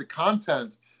make the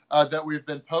content that we've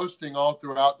been posting all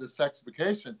throughout this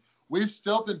sexification. We've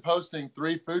still been posting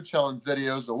 3 food challenge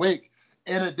videos a week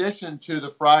in addition to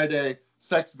the Friday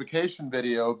sexification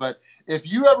video. But if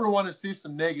you ever want to see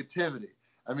some negativity,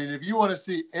 I mean, if you want to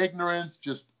see ignorance,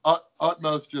 just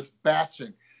utmost, just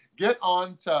batching, get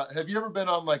on to, have you ever been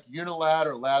on like Unilad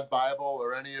or Lad Bible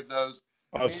or any of those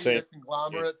I've media seen.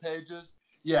 conglomerate pages?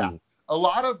 Yeah. Mm. A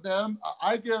lot of them,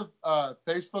 I give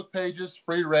Facebook pages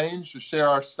free range to share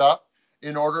our stuff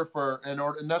and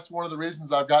that's one of the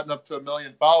reasons I've gotten up to 1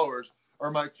 million followers, or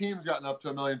my team's gotten up to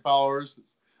 1 million followers.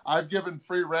 I've given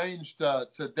free range to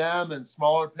them and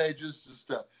smaller pages just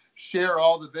to share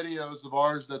all the videos of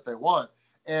ours that they want.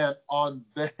 And on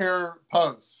their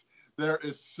posts, there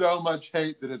is so much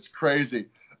hate that it's crazy.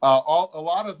 A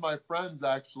lot of my friends,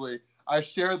 actually, I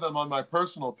share them on my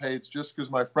personal page just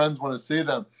because my friends want to see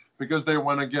them, because they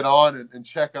want to get on and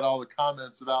check out all the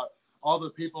comments about all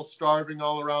the people starving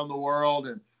all around the world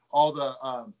and all the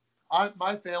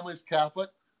my family's Catholic,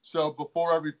 so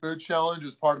before every food challenge,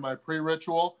 as part of my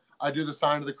pre-ritual, I do the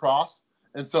sign of the cross.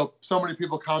 And so many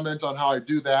people comment on how I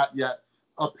do that, yet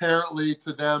apparently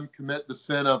to them commit the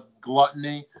sin of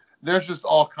gluttony. There's just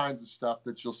all kinds of stuff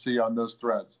that you'll see on those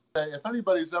threads. If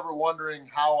anybody's ever wondering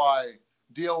how I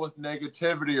deal with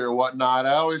negativity or whatnot,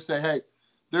 I always say, hey,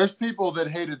 there's people that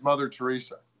hated Mother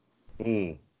Teresa.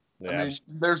 Mm. Yeah, I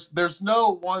mean, there's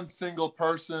no one single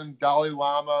person, Dalai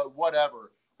Lama,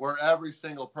 whatever, where every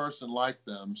single person liked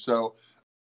them. So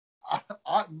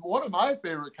one of my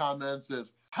favorite comments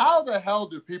is, how the hell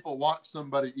do people watch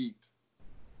somebody eat?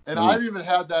 And I've even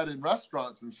had that in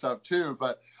restaurants and stuff too.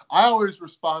 But I always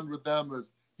respond with them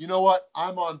as, you know what?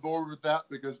 I'm on board with that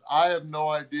because I have no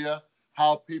idea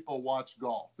how people watch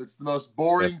golf. It's the most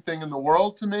boring thing in the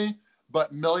world to me,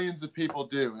 but millions of people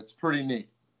do. It's pretty neat.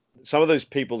 Some of those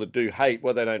people that do hate,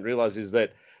 what they don't realize is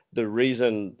that the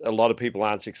reason a lot of people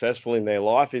aren't successful in their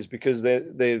life is because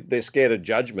they're scared of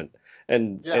judgment.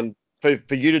 And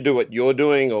for you to do what you're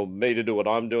doing, or me to do what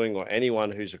I'm doing, or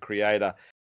anyone who's a creator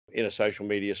in a social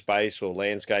media space or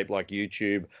landscape like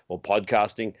YouTube or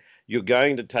podcasting, you're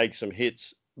going to take some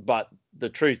hits. But the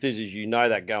truth is you know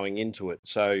that going into it.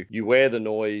 So you wear the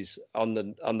noise on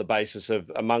the basis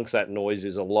of, amongst that noise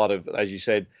is a lot of, as you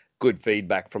said, good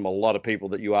feedback from a lot of people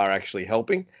that you are actually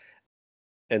helping.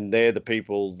 And they're the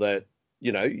people that,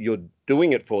 you're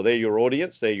doing it for. They're your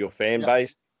audience, they're your fan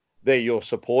base, they're your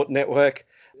support network.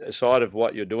 Aside of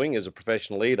what you're doing as a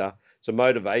professional leader, it's a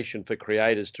motivation for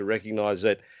creators to recognize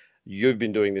that you've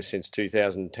been doing this since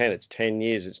 2010. It's 10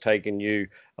 years. It's taken you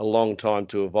a long time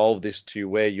to evolve this to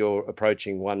where you're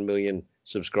approaching 1 million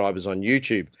subscribers on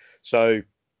YouTube. So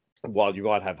while you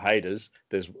might have haters,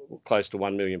 there's close to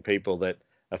 1 million people that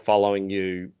are following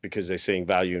you because they're seeing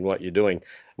value in what you're doing.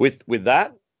 With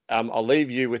that, I'll leave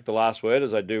you with the last word,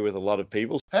 as I do with a lot of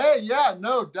people. Hey, yeah,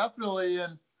 no, definitely.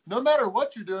 And no matter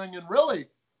what you're doing, and really,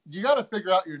 you got to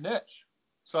figure out your niche.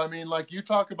 So, I mean, like you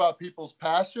talk about people's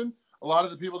passion. A lot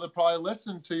of the people that probably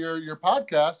listen to your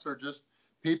podcast are just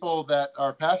people that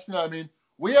are passionate. I mean,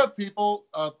 we have people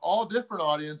of all different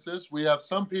audiences. We have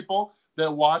some people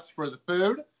that watch for the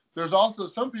food. There's also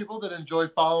some people that enjoy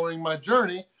following my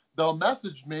journey. They'll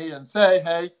message me and say,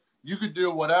 hey, you could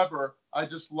do whatever. I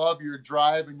just love your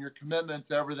drive and your commitment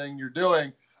to everything you're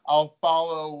doing. I'll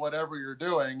follow whatever you're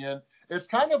doing. And it's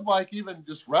kind of like even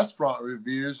just restaurant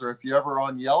reviews, or if you're ever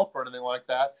on Yelp or anything like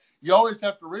that, you always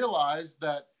have to realize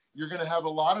that you're going to have a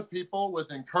lot of people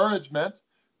with encouragement,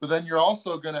 but then you're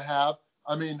also going to have,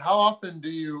 I mean, how often do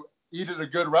you eat at a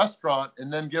good restaurant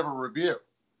and then give a review?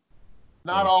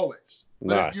 Not always.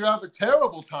 But if you have a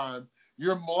terrible time,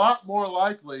 you're a lot more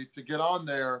likely to get on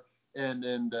there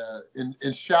and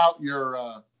shout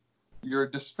your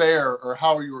despair or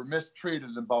how you were mistreated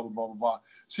and blah, blah, blah, blah, blah.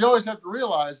 So you always have to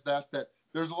realize that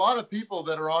there's a lot of people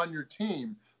that are on your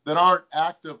team that aren't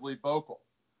actively vocal.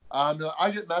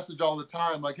 I get messaged all the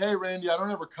time like, hey, Randy, I don't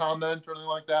ever comment or anything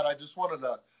like that. I just wanted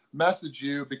to message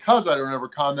you because I don't ever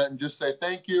comment and just say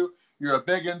thank you. You're a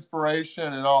big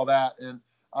inspiration and all that. And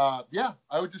I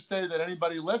would just say that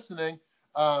anybody listening,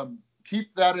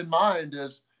 keep that in mind,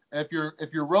 is if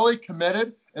you're really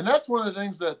committed. And that's one of the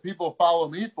things that people follow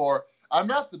me for. I'm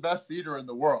not the best eater in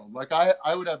the world. Like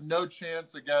I would have no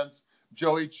chance against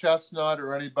Joey Chestnut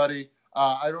or anybody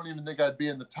I don't even think I'd be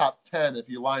in the top 10 if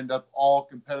you lined up all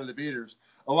competitive eaters.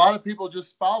 A lot of people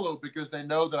just follow because they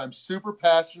know that I'm super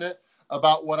passionate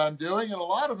about what I'm doing, and a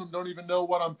lot of them don't even know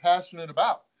what I'm passionate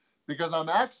about because I'm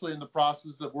actually in the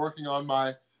process of working on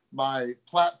my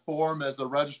platform as a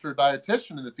registered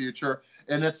dietitian in the future,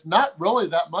 and it's not really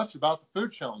that much about the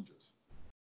food challenges.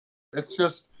 It's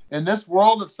just in this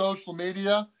world of social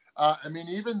media, I mean,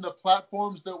 even the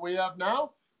platforms that we have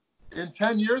now, in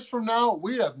 10 years from now,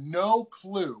 we have no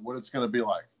clue what it's going to be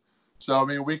like. So, I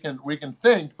mean, we can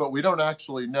think, but we don't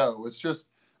actually know. It's just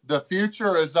the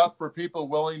future is up for people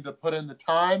willing to put in the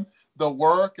time, the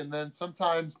work, and then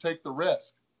sometimes take the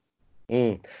risk.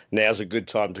 Now's a good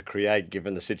time to create,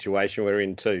 given the situation we're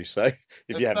in too. So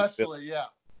if you haven't, Especially, yeah.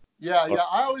 Yeah, yeah.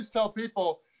 I always tell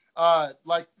people, and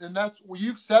that's, well,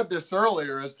 you've said this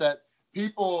earlier, is that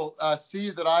people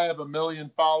see that I have 1 million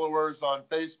followers on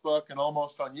Facebook and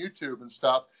almost on YouTube and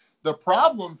stuff. The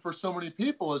problem for so many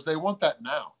people is they want that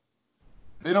now.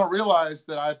 They don't realize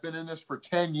that I've been in this for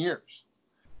 10 years.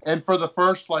 And for the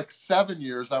first 7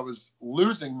 years, I was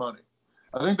losing money.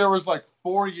 I think there was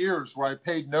 4 years where I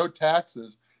paid no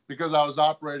taxes because I was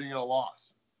operating at a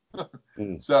loss.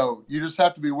 So you just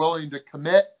have to be willing to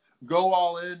commit, go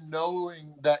all in,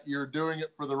 knowing that you're doing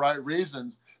it for the right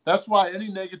reasons. That's why any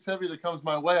negativity that comes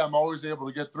my way, I'm always able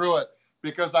to get through it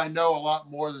because I know a lot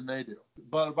more than they do,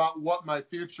 but about what my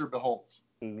future beholds.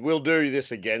 we'll do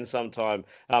this again sometime.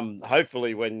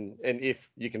 Hopefully, when and if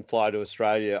you can fly to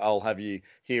Australia, I'll have you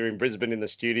here in Brisbane in the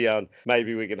studio, and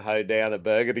maybe we can hold down a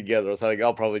burger together or something.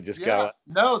 I'll probably just go.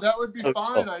 No, that would be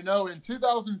fine. I know in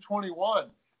 2021,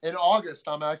 in August,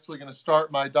 I'm actually going to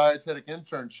start my dietetic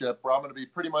internship where I'm going to be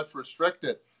pretty much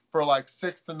restricted for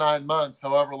 6 to 9 months,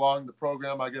 however long the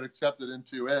program I get accepted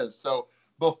into is. So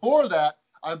before that,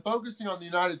 I'm focusing on the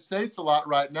United States a lot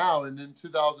right now. And in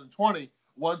 2020,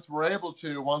 once we're able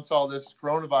to, once all this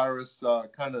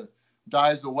coronavirus kind of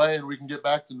dies away and we can get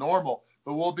back to normal,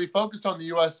 but we'll be focused on the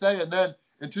USA. And then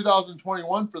in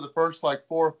 2021, for the first 4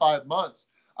 or 5 months,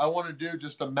 I want to do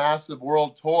just a massive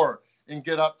world tour and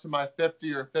get up to my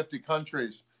 50 or 50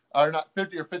 countries, or not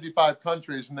 50 or 55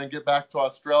 countries, and then get back to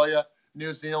Australia,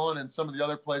 New Zealand, and some of the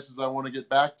other places I want to get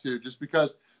back to, just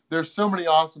because there's so many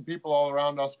awesome people all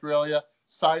around Australia,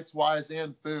 sites-wise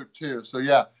and food too. So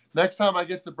yeah, next time I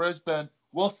get to Brisbane,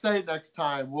 we'll say next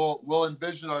time, we'll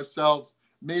envision ourselves,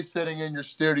 me sitting in your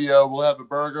studio, we'll have a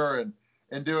burger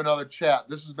and do another chat.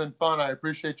 This has been fun. I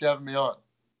appreciate you having me on.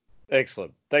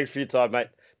 Excellent. Thanks for your time, mate.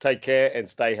 Take care and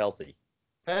stay healthy.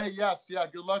 Hey, yes, yeah,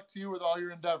 good luck to you with all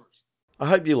your endeavors. I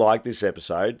hope you liked this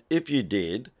episode. If you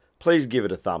did, please give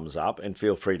it a thumbs up and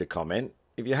feel free to comment.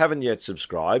 If you haven't yet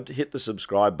subscribed, hit the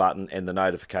subscribe button and the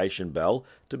notification bell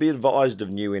to be advised of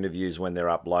new interviews when they're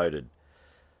uploaded.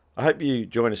 I hope you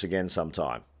join us again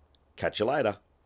sometime. Catch you later.